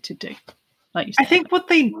wanted to do. Like you said. I think what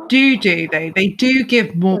they do, though, they do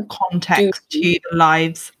give more context to the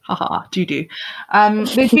lives. They do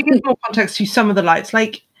give more context to some of the lives.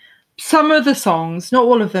 Like, some of the songs, not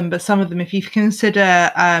all of them, but some of them, if you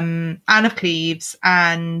consider Anne of Cleves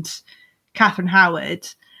and Catherine Howard,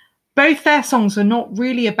 both their songs are not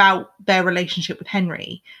really about their relationship with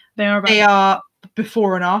Henry. They are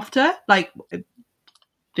before and after, like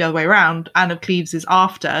the other way around. Anne of Cleves is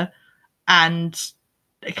after, and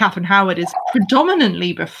Catherine Howard is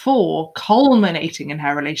predominantly before, culminating in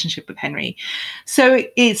her relationship with Henry. So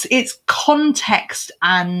it's context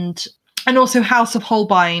and also House of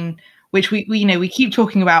Holbein, which we keep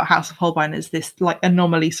talking about House of Holbein as this like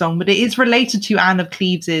anomaly song, but it is related to Anne of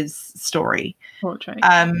Cleves's story. Portrait.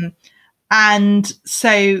 And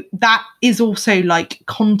so that is also like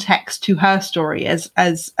context to her story as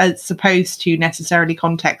opposed to necessarily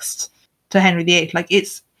context to Henry VIII. Like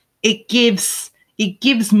it gives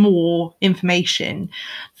more information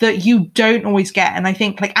that you don't always get. And I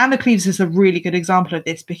think like Anne of Cleves is a really good example of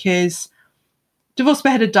this, because divorced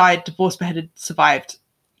beheaded died, divorced beheaded survived.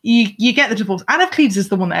 You get the divorce. Anne of Cleves is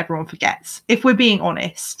the one that everyone forgets. If we're being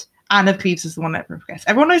honest, Anne of Cleves is the one that everyone forgets.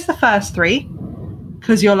 Everyone knows the first three,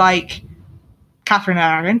 because you're like, Catherine of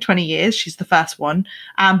Aragon, 20 years, she's the first one.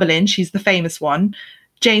 Anne Boleyn, she's the famous one.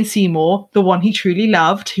 Jane Seymour, the one he truly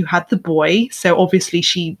loved, who had the boy. So obviously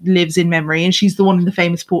she lives in memory, and she's the one in the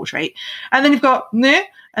famous portrait. And then you've got,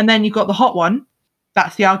 and then you've got the hot one.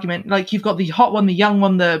 That's the argument. Like, you've got the hot one, the young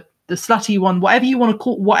one, the slutty one, whatever you want to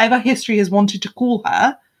call, whatever history has wanted to call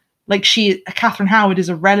her. Like, Catherine Howard is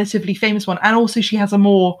a relatively famous one. And also she has a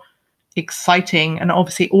more exciting, and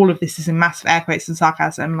obviously all of this is in massive air quotes and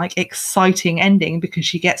sarcasm, like exciting ending, because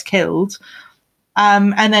she gets killed.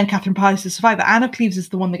 And then Catherine Parr is the survivor. Anne of Cleves is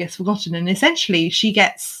the one that gets forgotten. And essentially she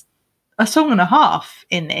gets a song and a half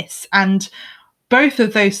in this. And both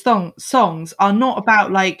of those songs are not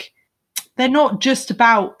about like, they're not just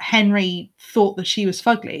about Henry thought that she was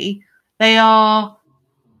fugly. They are,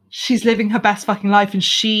 she's living her best fucking life, and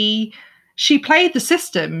she played the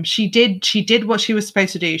system. She did what she was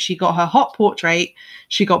supposed to do. She got her hot portrait.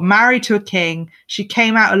 She got married to a king. She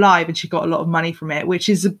came out alive, and she got a lot of money from it, which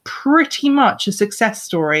is pretty much a success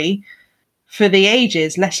story for the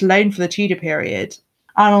ages, let alone for the Tudor period.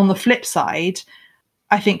 And on the flip side,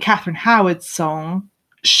 I think Catherine Howard's song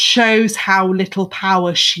shows how little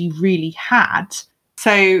power she really had.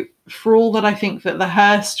 So for all that I think that the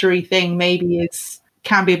herstory thing maybe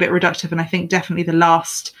can be a bit reductive, and I think definitely the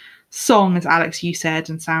last song, as Alex, you said,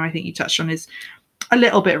 and Sam, I think you touched on, is a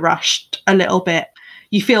little bit rushed, a little bit,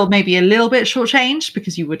 you feel maybe a little bit shortchanged,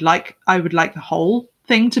 because I would like the whole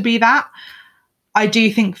thing to be that. I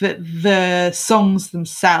do think that the songs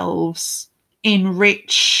themselves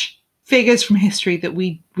enrich figures from history that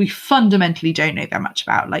we fundamentally don't know that much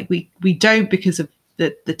about. Like we don't, because of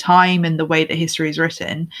the time and the way that history is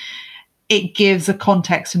written. It gives a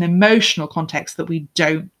context, an emotional context that we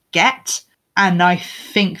don't get. And I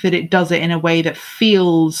think that it does it in a way that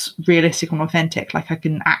feels realistic and authentic. Like I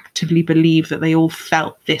can actively believe that they all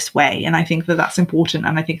felt this way. And I think that that's important.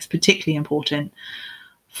 And I think it's particularly important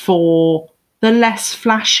for the less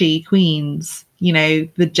flashy queens, you know,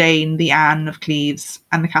 the Jane, the Anne of Cleves,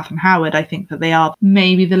 and the Catherine Howard. I think that they are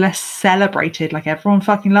maybe the less celebrated. Like everyone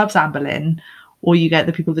fucking loves Anne Boleyn, or you get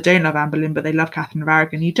the people that don't love Anne Boleyn, but they love Catherine of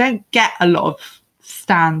Aragon. You don't get a lot of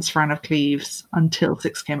stands for Anne of Cleves until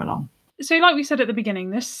Six came along. So like we said at the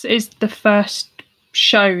beginning, this is the first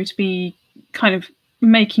show to be kind of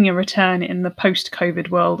making a return in the post-COVID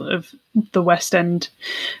world of the West End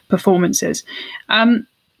performances.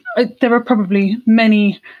 There are probably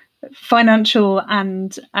many financial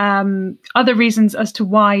and other reasons as to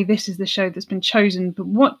why this is the show that's been chosen. But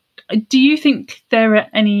what do you think there are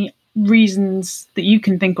any reasons that you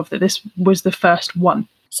can think of that this was the first one?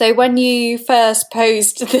 So when you first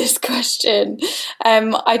posed this question,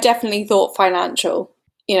 I definitely thought financial.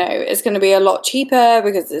 You know, it's going to be a lot cheaper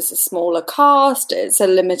because it's a smaller cast. It's a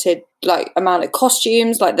limited amount of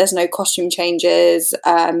costumes. Like there's no costume changes.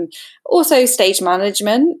 Also stage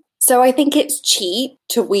management. So I think it's cheap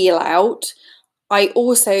to wheel out. I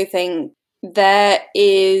also think there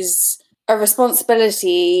is a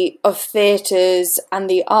responsibility of theatres and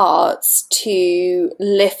the arts to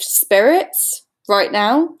lift spirits right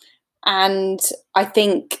now, and I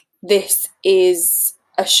think this is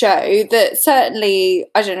a show that certainly,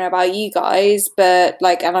 I don't know about you guys, but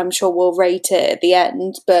and I'm sure we'll rate it at the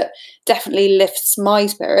end, but definitely lifts my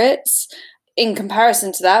spirits in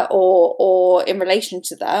comparison to that, or in relation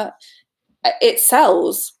to that. It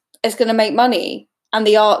sells, it's going to make money, and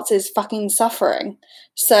the arts is fucking suffering.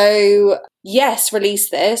 So yes, release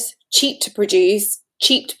this, cheap to produce,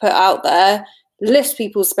 cheap to put out there, lifts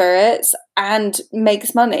people's spirits and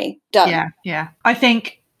makes money. Done. Yeah.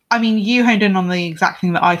 I mean, you honed in on the exact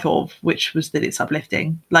thing that I thought of, which was that it's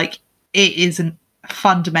uplifting. Like, it isn't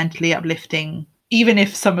fundamentally uplifting, even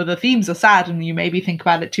if some of the themes are sad and you maybe think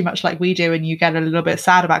about it too much like we do and you get a little bit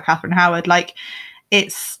sad about Catherine Howard. Like,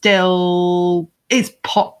 it's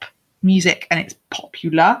pop. music, and it's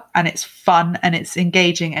popular and it's fun and it's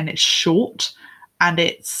engaging and it's short and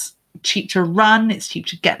it's cheap to run, it's cheap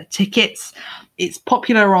to get the tickets, it's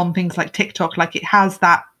popular on things like TikTok, like it has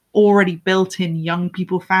that already built-in young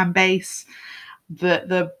people fan base that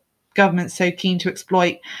the government's so keen to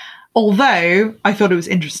exploit. Although I thought it was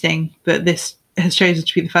interesting that this has chosen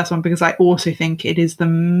to be the first one, because I also think it is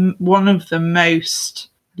one of the most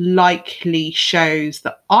likely shows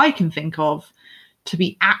that I can think of to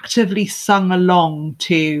be actively sung along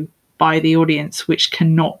to by the audience, which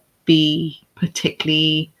cannot be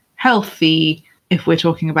particularly healthy if we're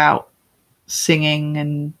talking about singing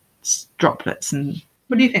and droplets. And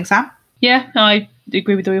what do you think, Sam? Yeah, I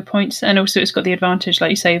agree with all your points. And also it's got the advantage,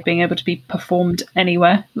 like you say, of being able to be performed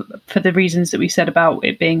anywhere for the reasons that we said about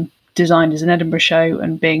it being designed as an Edinburgh show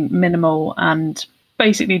and being minimal and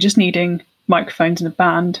basically just needing microphones and a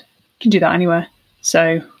band. You can do that anywhere.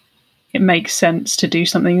 So it makes sense to do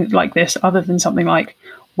something like this other than something like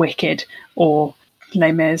Wicked or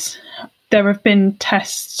Les Mis. There have been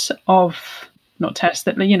over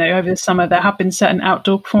the summer there have been certain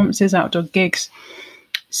outdoor performances, outdoor gigs.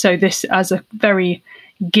 So this, as a very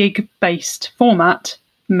gig-based format,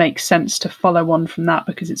 makes sense to follow on from that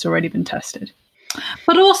because it's already been tested.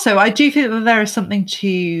 But also, I do think that there is something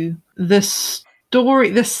to the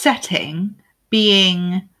story, the setting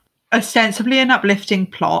being ostensibly an uplifting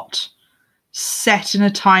plot set in a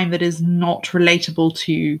time that is not relatable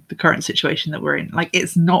to the current situation that we're in. Like,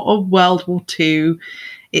 it's not a World War II.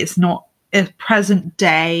 It's not a present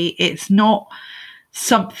day. It's not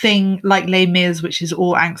something like Les Mis, which is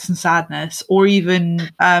all angst and sadness, or even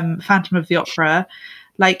Phantom of the Opera.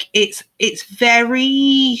 Like, it's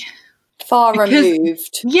very far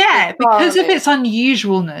removed. Yeah, because of its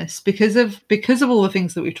unusualness, because of all the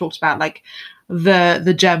things that we've talked about, like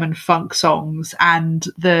the German funk songs and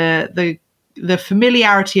the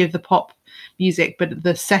familiarity of the pop music, but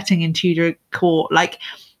the setting in Tudor court, like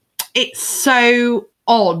it's so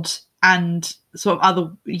odd and sort of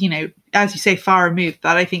other, as you say, far removed,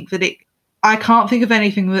 that I think that I can't think of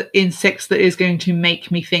anything that in Six that is going to make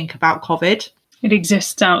me think about COVID. It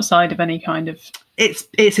exists outside of any kind of... It's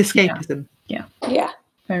escapism. Yeah.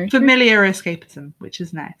 Very familiar escapism, which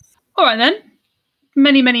is nice. All right then.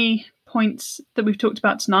 Many points that we've talked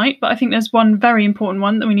about tonight, but I think there's one very important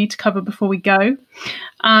one that we need to cover before we go,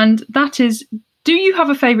 and that is, do you have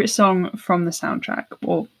a favourite song from the soundtrack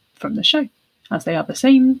or from the show, as they are the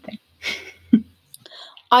same thing?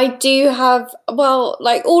 I do have,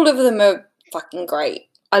 like all of them are fucking great.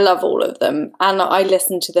 I love all of them and I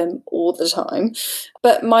listen to them all the time.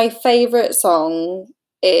 But my favourite song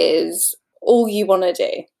is All You Wanna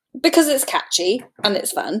Do, because it's catchy and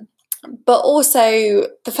it's fun. But also,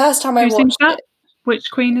 the first time I watched it... Which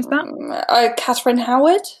queen is that? Catherine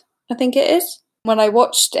Howard, I think it is. When I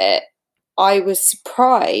watched it, I was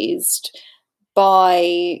surprised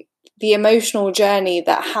by the emotional journey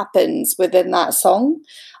that happens within that song.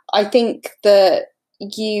 I think that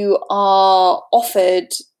you are offered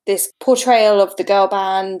this portrayal of the girl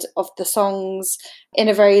band, of the songs, in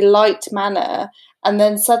a very light manner, and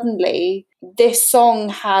then suddenly this song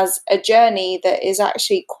has a journey that is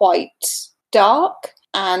actually quite dark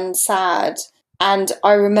and sad. And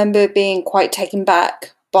I remember being quite taken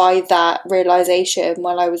back by that realization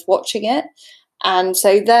when I was watching it. And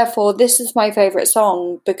so therefore, this is my favourite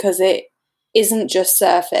song because it isn't just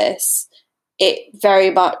surface. It very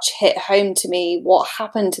much hit home to me what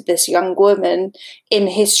happened to this young woman in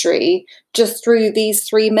history just through these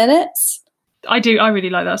 3 minutes. I really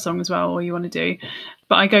like that song as well, All You Want to Do.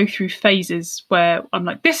 But I go through phases where I'm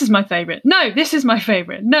like, this is my favourite. No, this is my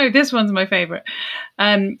favourite. No, this one's my favourite.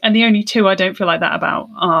 And the only two I don't feel like that about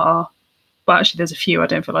are... Well, actually, there's a few I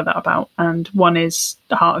don't feel like that about. And one is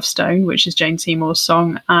The Heart of Stone, which is Jane Seymour's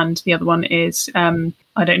song. And the other one is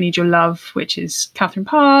I Don't Need Your Love, which is Catherine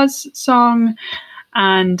Parr's song.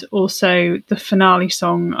 And also the finale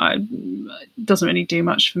song doesn't really do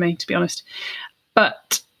much for me, to be honest.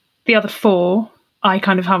 But the other four, I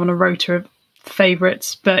kind of have on a rota of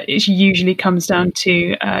favourites, but it usually comes down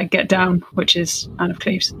to Get Down, which is Anne of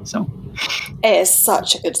Cleves' song. It is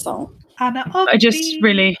such a good song. I just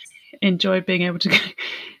really enjoy being able to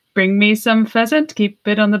bring me some pheasant, keep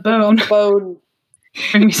it on the bone.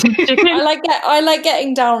 Bring me some chicken. I like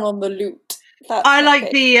getting down on the lute. I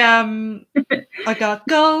like the I got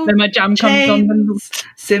gold. Then my jam comes on the lute.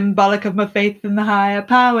 Symbolic of my faith in the higher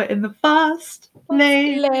power in the fast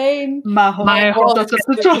lane. My whole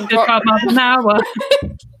an hour.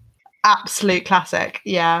 Absolute classic.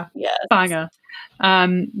 Yeah. Banger. I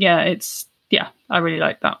really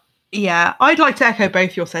like that. Yeah, I'd like to echo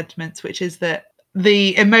both your sentiments, which is that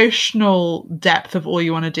the emotional depth of All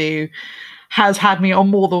You Want to Do has had me on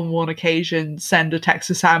more than one occasion send a text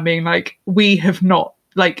to Sam being like, we have not,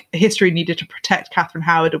 like, history needed to protect Catherine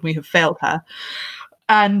Howard and we have failed her.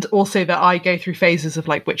 And also that I go through phases of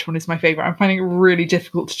like, which one is my favourite? I'm finding it really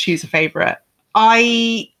difficult to choose a favourite.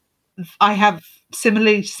 I have,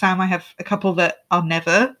 similarly to Sam, I have a couple that are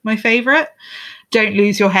never my favourite. Don't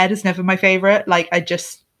Lose Your Head is never my favourite. Like, I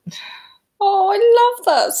just... Oh, I love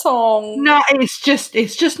that song. No, it's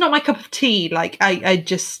just not my cup of tea. Like, I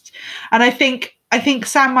just... And I think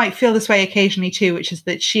Sam might feel this way occasionally too, which is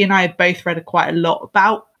that she and I have both read quite a lot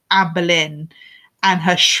about Anne Boleyn and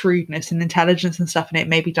her shrewdness and intelligence and stuff, and it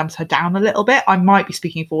maybe dumps her down a little bit. I might be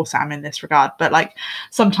speaking for Sam in this regard, but like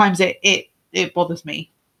sometimes it bothers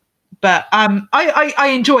me. But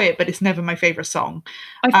I enjoy it, but it's never my favourite song.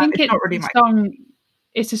 I think it's not really my song.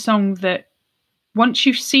 It's a song that once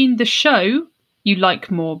you've seen the show, you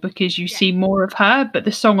like more because you see more of her. But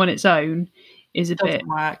the song on its own is a bit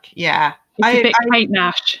work. Yeah, it's a bit Kate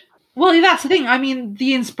Nash. Well, that's the thing. I mean,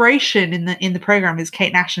 the inspiration in the program is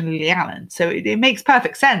Kate Nash and Lily Allen, so it makes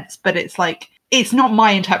perfect sense. But it's like, it's not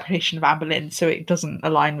my interpretation of Anne Boleyn, so it doesn't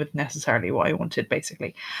align with necessarily what I wanted.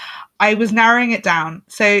 Basically, I was narrowing it down.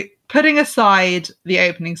 So putting aside the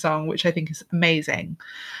opening song, which I think is amazing,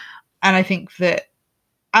 and I think that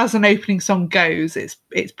as an opening song goes, it's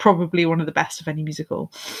probably one of the best of any musical.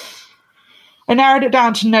 I narrowed it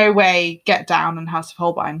down to No Way, Get Down, and House of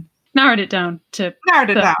Holbein. Narrowed it down to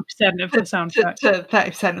 30% of the soundtrack. To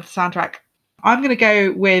 30% of the soundtrack. I'm going to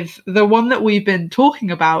go with the one that we've been talking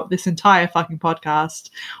about this entire fucking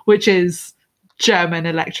podcast, which is German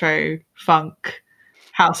electro funk,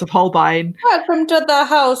 House of Holbein. Welcome to the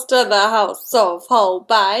House of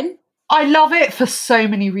Holbein. I love it for so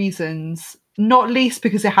many reasons, not least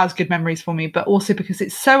because it has good memories for me, but also because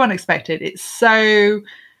it's so unexpected. It's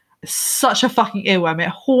such a fucking earworm. It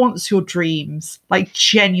haunts your dreams, like,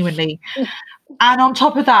 genuinely. And on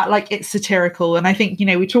top of that, like, it's satirical. And I think,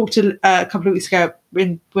 we talked a couple of weeks ago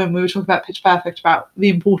when we were talking about Pitch Perfect about the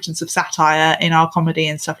importance of satire in our comedy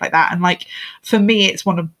and stuff like that. And like, for me, it's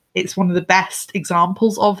one of the best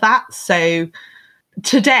examples of that. So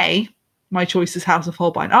today, my choice is House of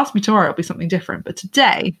Holbein. Ask me tomorrow, it'll be something different. But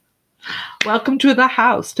today, welcome to the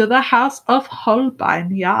House of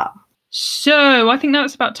Holbein. Yeah. So I think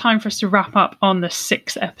that's about time for us to wrap up on the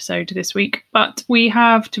 6th episode this week. But we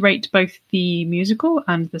have to rate both the musical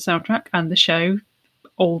and the soundtrack and the show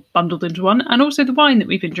all bundled into one, and also the wine that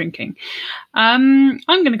we've been drinking. I'm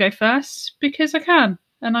going to go first because I can,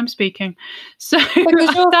 and I'm speaking. So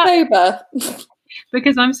because you're sober.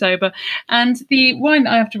 Because I'm sober. And the wine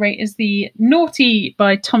that I have to rate is the Naughty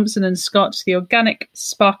by Thompson & Scott, the organic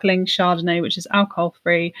sparkling Chardonnay, which is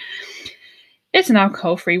alcohol-free. It's an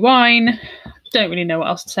alcohol-free wine. Don't really know what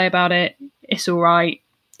else to say about it. It's all right.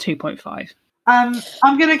 2.5.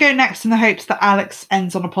 I'm going to go next in the hopes that Alex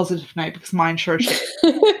ends on a positive note because mine sure as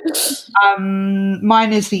shit.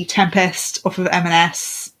 Mine is The Tempest off of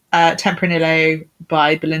M&S, Tempranillo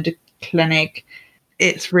by Belinda Klenig.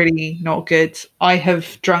 It's really not good. I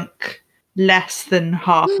have drunk less than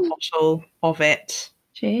half a bottle of it.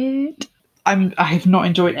 Shit. I have not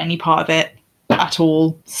enjoyed any part of it at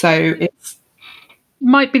all. So it's...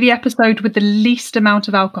 Might be the episode with the least amount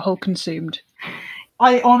of alcohol consumed.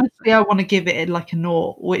 I want to give it like a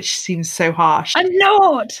 0, which seems so harsh. A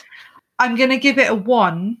 0! I'm going to give it a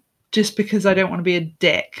 1 just because I don't want to be a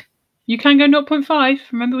dick. You can go 0.5.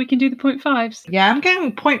 Remember, we can do the 0.5s. Yeah, I'm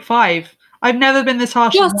going 0.5. I've never been this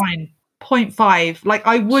harsh on wine. 0.5. Like,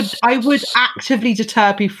 I would actively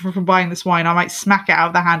deter people from buying this wine. I might smack it out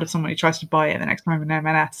of the hand of someone who tries to buy it the next time in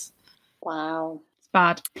M&S. Wow. It's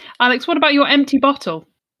bad. Alex, what about your empty bottle?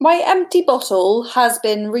 My empty bottle has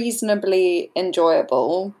been reasonably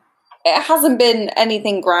enjoyable. It hasn't been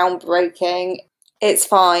anything groundbreaking. It's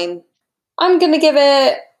fine. I'm going to give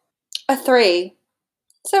it a 3.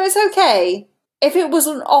 So it's okay. If it was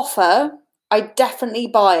an offer, I'd definitely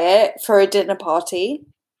buy it for a dinner party.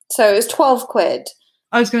 So it was 12 quid.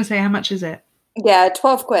 I was going to say, how much is it? Yeah,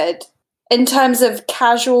 12 quid. In terms of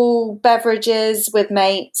casual beverages with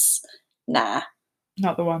mates, nah.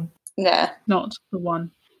 Not the one. Nah. Not the one.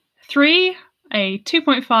 3, a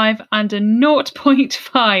 2.5, and a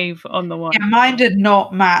 0.5 on the one. Yeah, mine did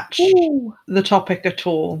not match the topic at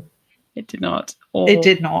all. It did not. It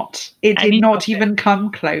did not. It did not even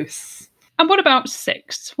come close. And what about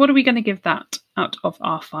 6? What are we going to give that out of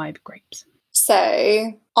our 5 grapes?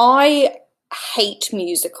 So, I hate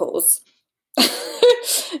musicals.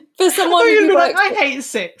 For someone who works... I hate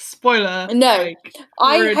 6. Spoiler. No,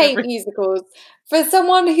 I hate musicals. For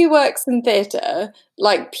someone who works in theatre,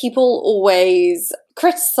 like, people always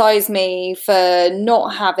criticise me for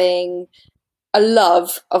not having a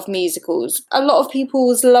love of musicals. A lot of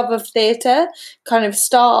people's love of theatre kind of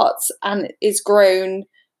starts and is grown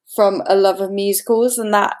from a love of musicals,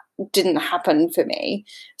 and that didn't happen for me.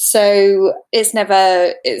 So it's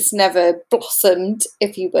never blossomed,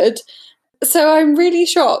 if you would. So I'm really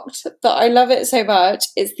shocked that I love it so much.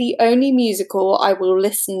 It's the only musical I will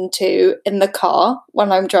listen to in the car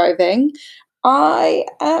when I'm driving. I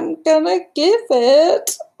am gonna give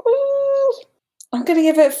it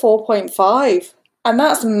 4.5. And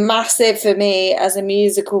that's massive for me as a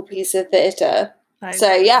musical piece of theatre.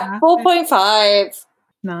 So yeah, 4.5.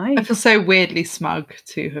 Nice. I feel so weirdly smug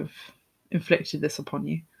to have inflicted this upon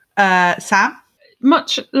you. Sam?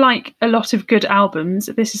 Much like a lot of good albums,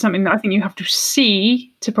 this is something that I think you have to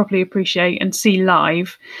see to properly appreciate and see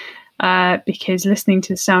live, because listening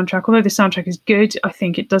to the soundtrack, although the soundtrack is good, I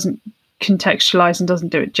think it doesn't contextualise and doesn't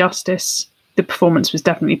do it justice. The performance was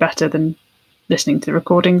definitely better than listening to the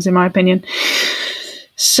recordings, in my opinion.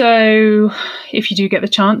 So if you do get the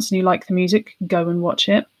chance and you like the music, go and watch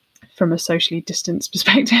it from a socially distanced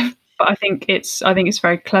perspective. But I think it's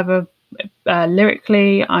very clever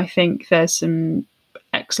lyrically. I think there's some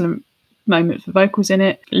excellent moment for vocals in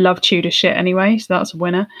it. Love Tudor shit anyway, so that's a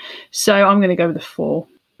winner. So I'm going to go with a 4.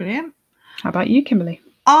 Brilliant. How about you, Kimberly?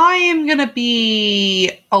 I am going to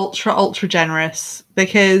be ultra generous,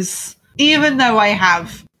 because even though I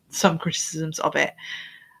have some criticisms of it,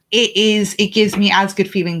 it gives me as good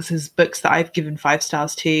feelings as books that I've given 5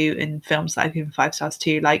 stars to and films that I've given 5 stars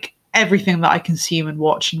to. Like, everything that I consume and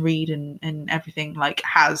watch and read and everything, like,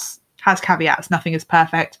 has caveats. Nothing is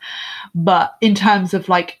perfect. But in terms of,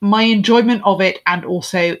 like, my enjoyment of it, and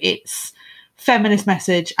also its feminist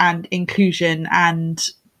message and inclusion and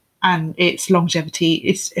its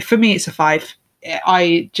longevity, for me it's a 5.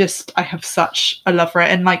 I have such a love for it.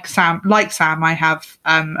 And like Sam, I have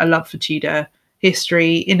a love for Tudor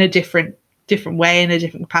history in a different way, in a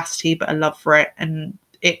different capacity, but a love for it, and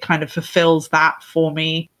it kind of fulfills that for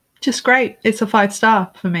me. Just great. It's a 5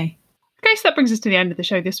 star for me. Okay, so that brings us to the end of the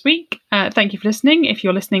show this week. Thank you for listening. If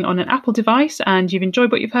you're listening on an Apple device and you've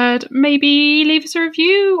enjoyed what you've heard, maybe leave us a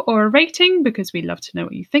review or a rating, because we'd love to know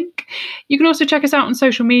what you think. You can also check us out on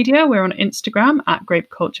social media. We're on Instagram at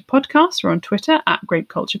Grape Culture Podcast. We're on Twitter at Grape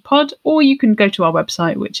Culture Pod, or you can go to our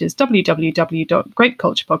website, which is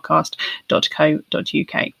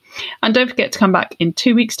www.grapeculturepodcast.co.uk. And don't forget to come back in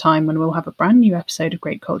 2 weeks' time, when we'll have a brand new episode of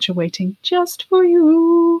Grape Culture waiting just for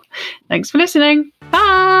you. Thanks for listening.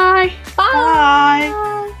 Bye. Bye.